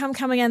regular income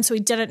coming in, so we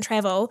didn't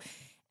travel.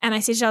 And I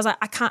said to her, I was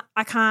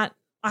like,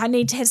 I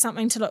need to have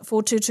something to look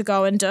forward to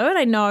go and do it.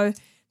 I know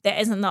that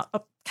isn't not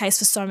a case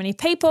for so many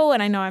people,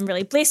 and I know I'm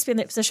really blessed to be in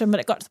that position, but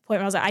it got to the point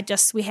where I was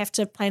like, we have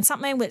to plan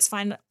something. Let's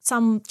find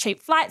some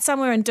cheap flight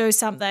somewhere and do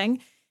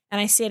something.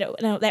 And I said,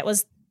 that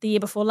was the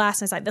year before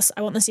last, and I was like,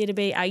 I want this year to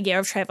be a year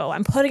of travel.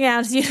 I'm putting it out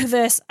into the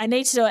universe. I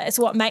need to do it. It's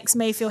what makes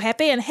me feel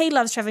happy. And he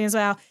loves traveling as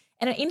well.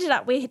 And it ended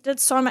up, we did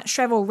so much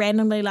travel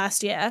randomly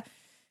last year.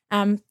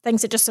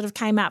 things that just sort of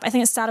came up. I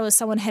think it started with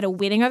someone had a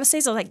wedding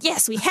overseas. I was like,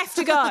 yes, we have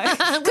to go.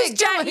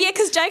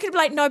 Because Jake would be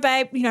like, no,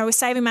 babe, we're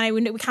saving money.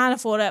 We can't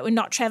afford it. We're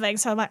not traveling.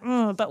 So I'm like,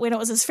 but when it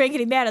was his friend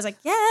getting mad, I was like,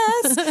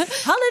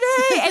 yes,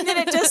 holiday. And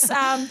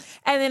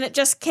then it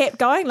just kept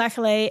going,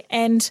 luckily.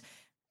 And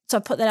so I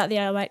put that out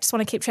there. I'm like, just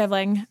want to keep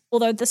traveling.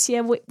 Although this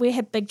year we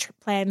had big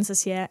plans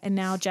this year, and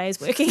now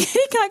Jay's working.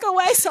 He can't go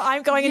away, so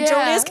I'm going, and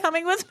Julia's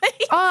coming with me.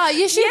 Oh,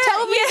 you should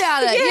tell me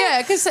about it.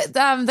 Yeah, because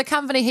the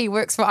company he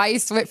works for, I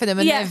used to work for them,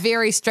 and they're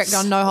very strict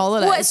on no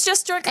holidays. Well, it's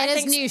just strict. And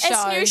it's new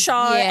show,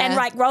 and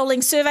like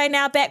rolling survey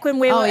now. Back when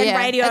we were in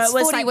radio, it's it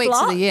was 40 like weeks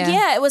blocked. of the year.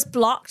 Yeah, it was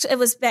blocked. It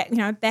was back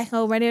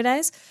old radio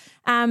days.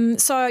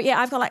 So yeah,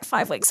 I've got like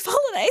 5 weeks of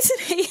holidays,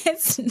 and he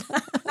has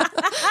none.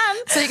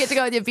 So you get to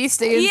go with your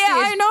bestie instead. Yeah,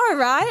 I know,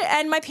 right?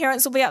 And my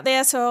parents will be up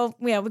there, so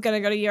yeah, we're going to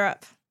go to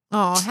Europe.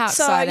 Oh, how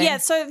exciting!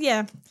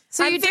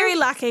 So I'm very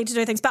lucky to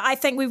do things, but I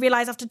think we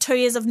realised after 2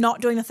 years of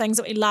not doing the things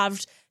that we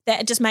loved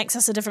that it just makes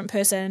us a different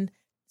person.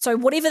 So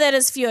whatever that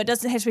is for you, it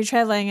doesn't have to be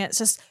travelling. It's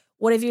just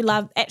whatever you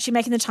love, actually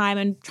making the time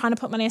and trying to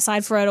put money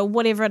aside for it, or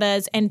whatever it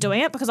is, and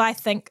doing it. Because I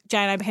think Jay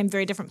and I became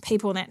very different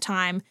people in that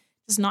time,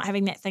 just not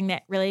having that thing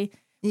that really.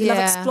 We love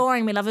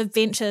exploring, we love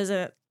adventures,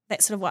 and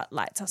that's sort of what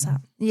lights us up.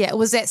 Yeah,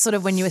 was that sort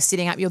of when you were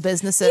setting up your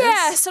businesses?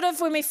 Yeah, sort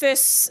of when we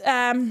first,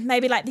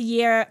 maybe like the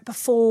year and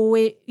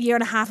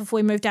a half before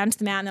we moved down to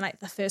the mountain, and like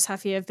the first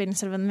half year of being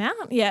sort of in the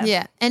mountain. Yeah.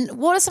 Yeah. And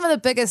what are some of the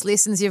biggest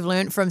lessons you've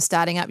learned from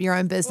starting up your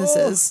own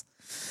businesses?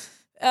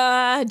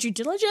 Due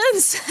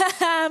diligence,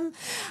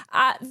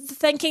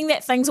 thinking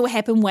that things will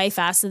happen way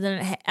faster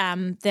than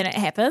it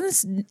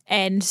happens,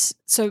 and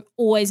so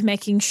always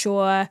making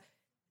sure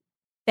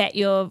that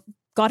you're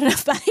got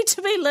enough money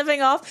to be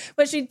living off,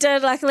 which we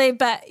did luckily,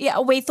 but yeah,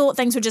 we thought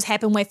things would just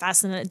happen way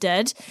faster than it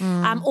did,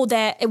 or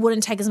that it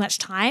wouldn't take as much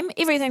time.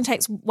 Everything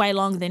takes way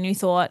longer than you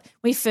thought.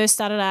 We first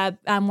started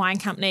our wine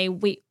company,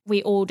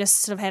 we all just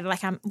sort of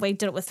had we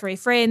did it with 3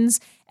 friends,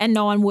 and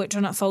no one worked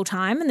on it full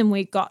time, and then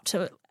we got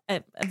to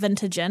a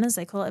vintage inn, as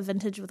they call it,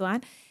 vintage with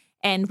wine,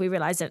 and we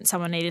realised that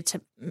someone needed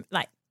to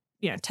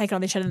take it on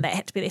their chin, and that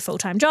had to be their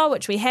full-time job,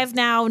 which we have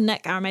now.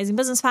 Nick, our amazing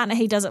business partner,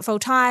 he does it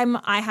full-time.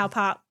 I help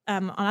out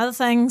on other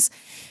things.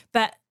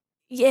 But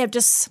yeah,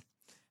 just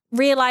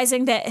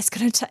realising that it's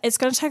going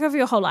to take over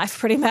your whole life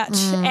pretty much.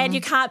 And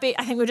you can't be,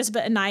 I think we're just a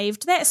bit naive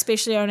to that,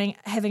 especially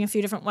having a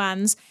few different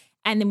ones.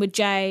 And then with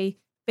Jay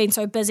being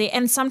so busy.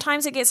 And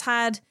sometimes it gets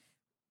hard,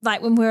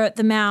 like when we're at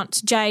the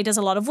Mount, Jay does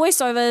a lot of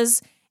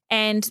voiceovers,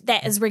 and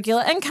that is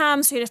regular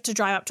income, so you'd have to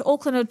drive up to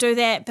Auckland or do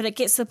that, but it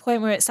gets to the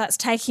point where it starts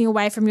taking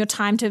away from your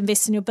time to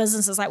invest in your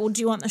business. It's like, well,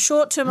 do you want the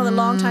short term or the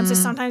long term? So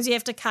sometimes you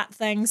have to cut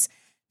things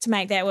to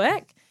make that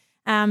work.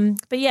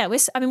 But yeah, we're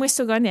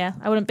still going there.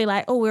 I wouldn't be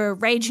like, oh, we're a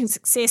raging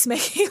success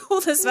making all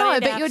this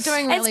money. No, but you're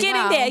doing really well. It's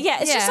getting there. Yeah,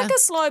 it's just like a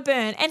slow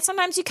burn. And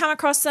sometimes you come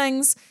across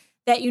things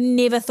that you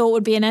never thought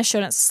would be an issue,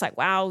 and it's just like,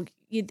 wow,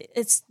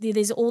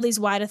 there's all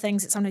these wider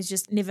things that sometimes you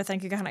just never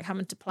think are going to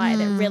come into play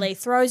that really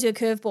throws you a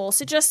curveball.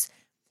 So just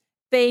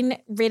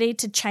being ready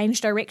to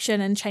change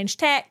direction and change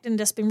tact, and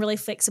just being really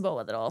flexible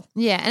with it all.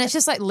 Yeah, and it's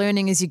just like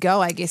learning as you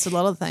go, I guess, a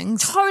lot of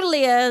things.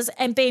 Totally is,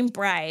 and being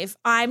brave.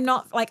 I'm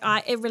not like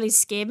it really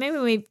scared me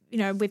when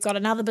we've got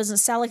another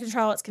business, Seller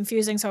Control. It's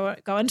confusing, so I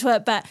won't go into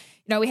it. But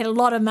we had a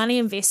lot of money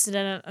invested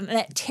in it, and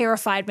that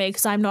terrified me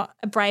because I'm not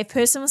a brave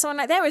person with someone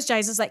like that. Whereas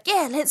Jay's was like,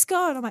 yeah, let's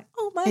go, and I'm like,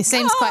 oh my god, he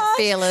seems quite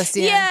fearless.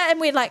 Yeah, and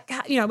we'd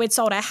we'd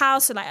sold our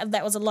house, and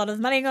that was a lot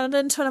of money gone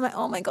into it. I'm like,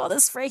 oh my god,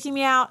 this is freaking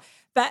me out.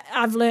 But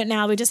I've learned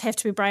now we just have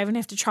to be brave and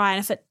have to try. And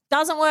if it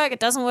doesn't work, it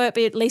doesn't work,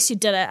 but at least you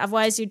did it.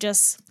 Otherwise, you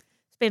just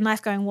spend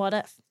life going, what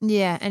if?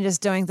 Yeah, and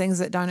just doing things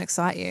that don't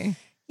excite you.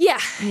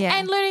 Yeah.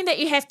 And learning that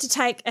you have to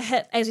take a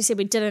hit. As we said,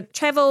 we didn't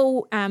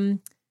travel.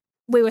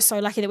 We were so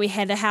lucky that we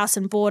had a house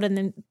and bought and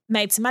then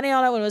made some money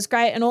on it when it was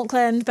great in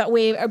Auckland. But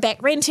we are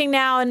back renting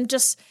now, and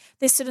just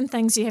there's certain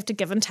things you have to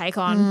give and take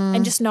on,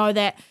 and just know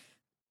that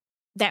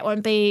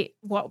won't be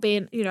it won't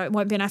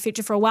be in our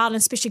future for a while. And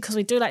especially because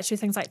we do like to do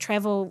things like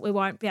travel, we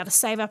won't be able to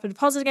save up a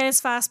deposit again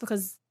as fast,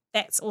 because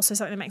that's also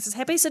something that makes us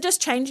happy. So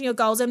just changing your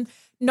goals and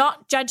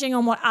not judging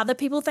on what other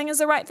people think is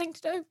the right thing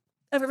to do.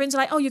 If friends are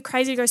like, oh, you're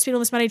crazy to go spend all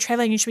this money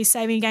traveling, you should be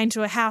saving again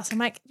to a house. I'm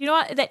like, you know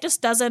what? That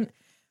just doesn't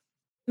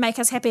make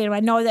us happy. And I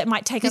know that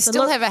might take us a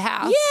little. You still have a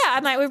house. Yeah.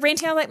 I'm like, we're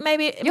renting. I'm like,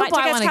 maybe it You'll might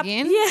buy take us one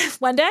again. Yeah,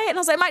 one day. And I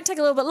was like, it might take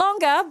a little bit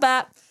longer,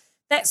 but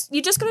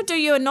you just got to do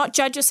you and not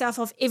judge yourself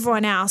off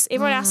everyone else.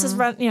 Everyone else is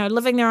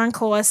living their own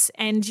course,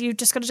 and you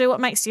just got to do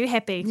what makes you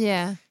happy.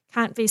 Yeah.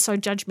 Can't be so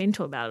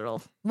judgmental about it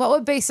all. What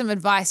would be some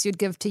advice you'd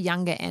give to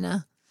younger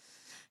Anna?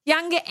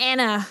 Younger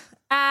Anna,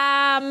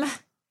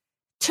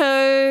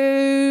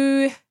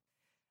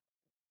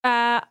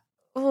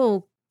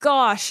 oh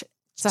gosh.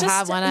 It's a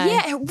hard one, eh?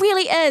 Yeah, it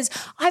really is.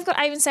 I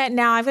even say it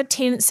now, I've got a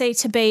tendency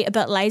to be a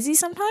bit lazy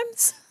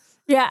sometimes.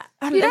 Yeah.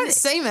 You don't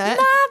seem it.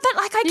 Nah, but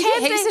like I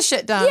can get heaps of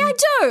shit done. Yeah,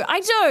 I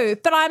do.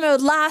 But I'm a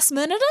last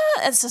minuter.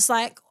 It's just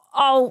like,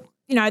 the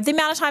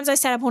amount of times I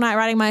sat up all night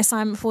writing my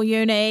assignment before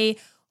uni,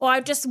 or I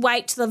just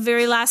wait to the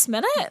very last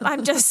minute.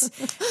 I'm just,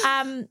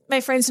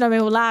 my friends know me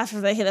will laugh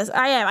if they hear this.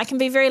 I can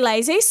be very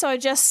lazy. So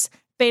just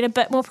been a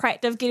bit more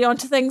proactive getting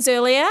onto things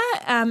earlier,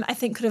 I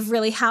think could have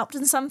really helped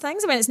in some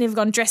things. I mean, it's never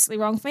gone drastically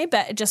wrong for me,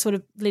 but it just would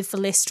have led for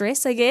less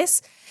stress, I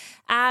guess.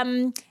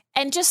 And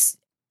just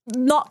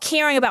not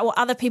caring about what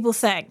other people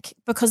think,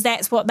 because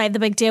that's what made the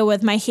big deal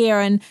with my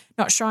hair and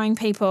not showing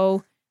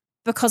people,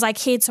 because I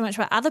cared so much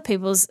about other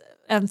people's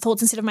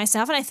thoughts instead of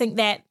myself. And I think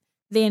that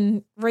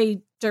then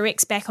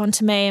redirects back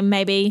onto me and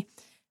maybe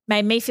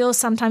made me feel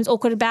sometimes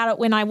awkward about it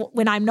when I'm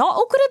not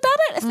awkward about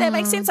it, if that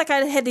makes sense. Like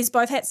I had these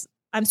both hats.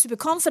 I'm super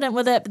confident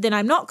with it, but then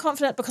I'm not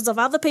confident because of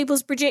other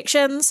people's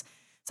projections.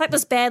 It's like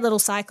this bad little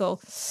cycle.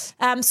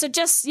 So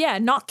just,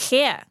 not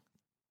care.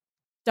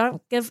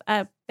 Don't give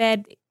a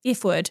bad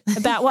F word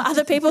about what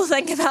other people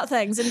think about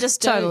things, and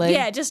just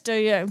just do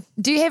you.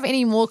 Do you have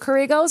any more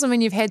career goals? I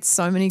mean, you've had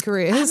so many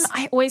careers.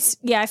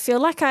 I feel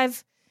like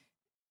I've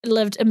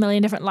lived a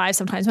million different lives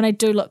sometimes. When I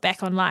do look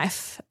back on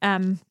life,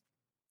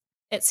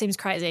 it seems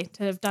crazy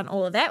to have done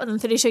all of that within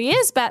 32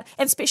 years, and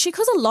especially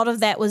because a lot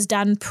of that was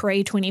done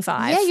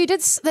pre-25. Yeah, you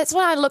did. That's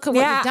when I look at what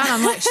you've done.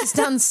 I'm like, she's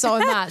done so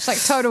much,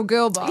 like total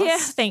girl boss. Yeah,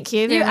 thank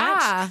you very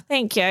much.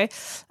 Thank you.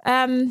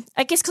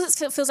 I guess because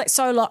it feels like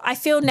so long. I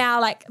feel now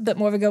like a bit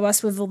more of a girl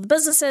boss with all the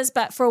businesses,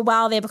 but for a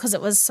while there, because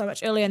it was so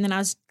much earlier and then I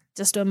was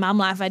just doing mum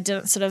life, I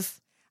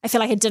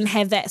feel like I didn't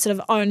have that sort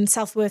of own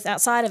self-worth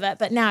outside of it,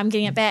 but now I'm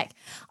getting it back.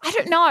 I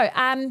don't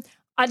know.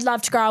 I'd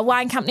love to grow a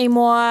wine company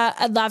more.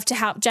 I'd love to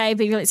help Jay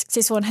be really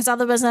successful in his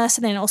other business,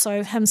 and then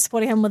also him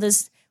supporting him with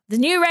his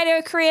new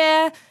radio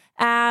career.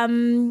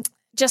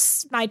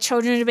 Just my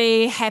children to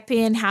be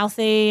happy and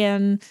healthy,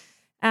 and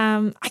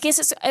I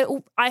guess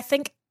I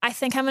think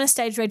I'm in a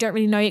stage where I don't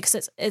really know yet,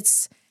 because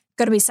it's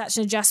going to be such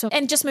an adjustment.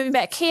 And just moving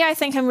back here, I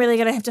think I'm really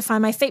going to have to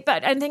find my feet.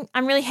 But I think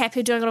I'm really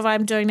happy doing what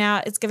I'm doing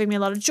now. It's giving me a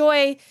lot of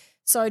joy.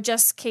 So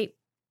just keep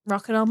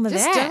rocking on with that.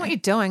 Just doing what you're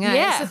doing, eh?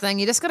 That's the thing.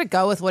 You just got to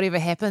go with whatever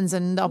happens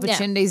and the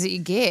opportunities that you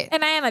get.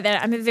 And I am like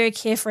that. I'm a very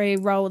carefree,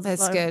 roll with the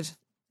flow. That's good.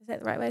 Is that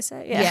the right way to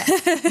say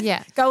it?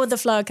 Yeah. Go with the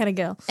flow kind of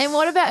girl. And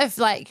what about if,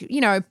 like,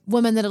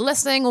 women that are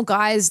listening, or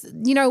guys,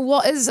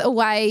 what is a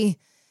way,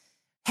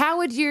 what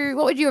would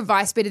your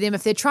advice be to them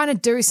if they're trying to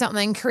do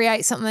something,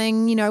 create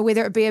something,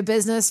 whether it be a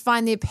business,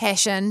 find their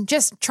passion,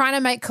 just trying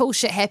to make cool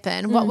shit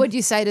happen? What would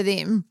you say to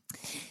them?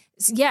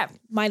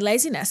 My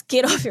laziness.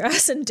 Get off your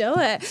ass and do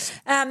it.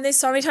 There's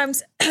so many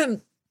times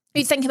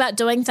you think about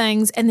doing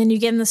things and then you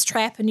get in this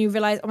trap and you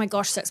realize, oh my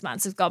gosh, 6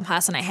 months have gone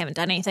past and I haven't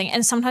done anything.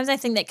 And sometimes I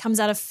think that comes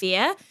out of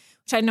fear,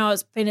 which I know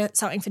has been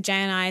something for Jay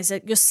and I, is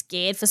that you're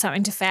scared for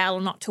something to fail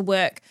or not to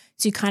work.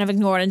 So you kind of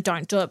ignore it and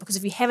don't do it, because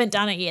if you haven't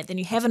done it yet, then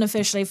you haven't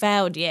officially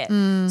failed yet.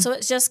 So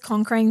it's just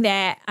conquering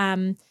that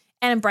and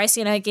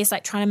embracing it, I guess,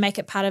 like trying to make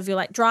it part of your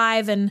like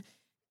drive and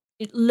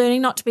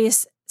learning not to be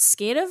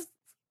scared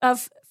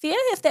of fear,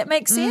 if that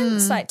makes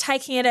sense. Like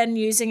taking it and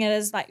using it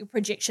as like your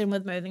projection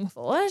with moving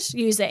forward.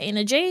 Use that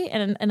energy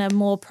in a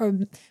more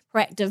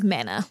proactive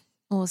manner.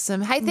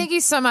 Awesome. Hey, thank you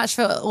so much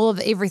for all of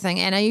everything,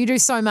 Anna. You do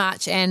so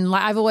much, and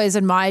like I've always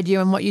admired you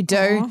and what you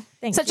do.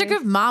 Such a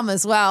good mum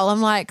as well.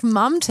 I'm like,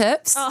 mum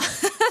tips. Oh,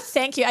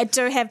 thank you. I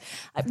do have.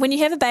 When you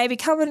have a baby,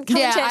 come and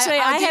chat to me.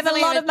 I have a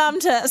lot of mum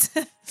tips.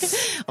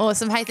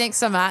 Awesome. Hey, thanks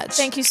so much.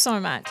 Thank you so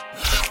much.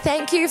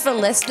 Thank you for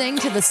listening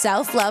to the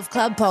Self Love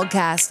Club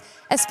podcast.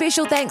 A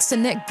special thanks to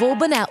Nick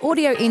Bourbon, our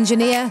audio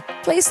engineer.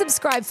 Please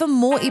subscribe for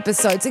more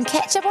episodes and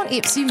catch up on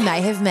eps you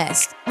may have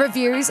missed.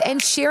 Reviews and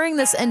sharing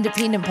this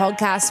independent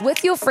podcast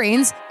with your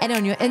friends and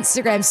on your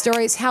Instagram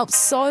stories helps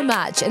so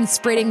much in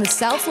spreading the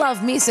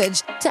self-love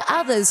message to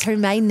others who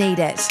may need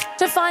it.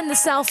 To find the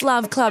Self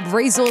Love Club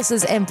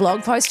resources and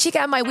blog posts, check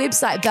out my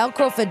website,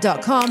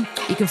 belcrawford.com.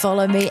 You can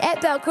follow me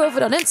at Bel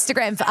Crawford on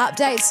Instagram for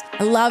updates.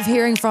 I love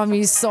hearing from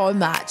you so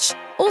much.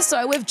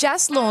 Also, we've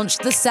just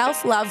launched the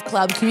Self Love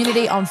Club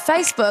community on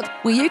Facebook,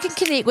 where you can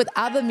connect with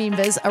other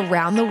members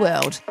around the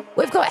world.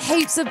 We've got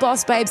heaps of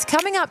boss babes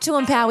coming up to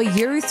empower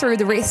you through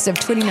the rest of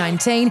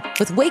 2019,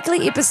 with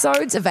weekly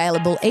episodes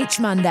available each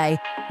Monday.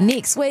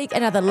 Next week,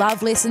 another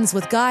Love Lessons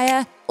with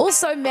Gaia.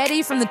 Also,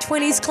 Maddie from the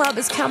 20s Club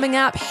is coming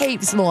up,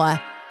 heaps more.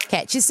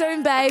 Catch you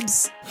soon,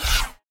 babes.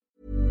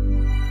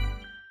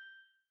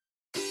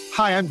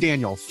 Hi, I'm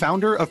Daniel,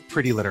 founder of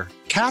Pretty Litter.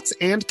 Cats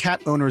and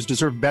cat owners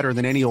deserve better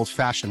than any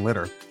old-fashioned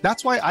litter.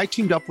 That's why I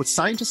teamed up with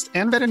scientists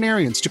and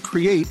veterinarians to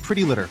create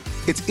Pretty Litter.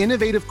 Its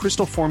innovative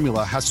crystal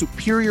formula has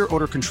superior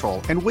odor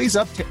control and weighs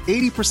up to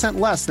 80%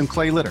 less than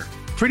clay litter.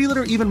 Pretty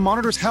Litter even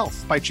monitors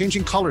health by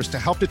changing colors to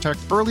help detect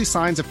early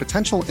signs of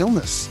potential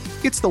illness.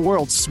 It's the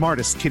world's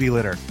smartest kitty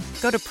litter.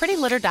 Go to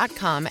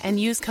prettylitter.com and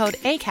use code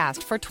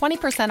ACAST for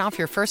 20% off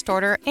your first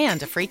order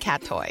and a free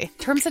cat toy.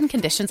 Terms and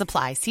conditions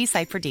apply. See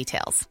site for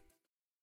details.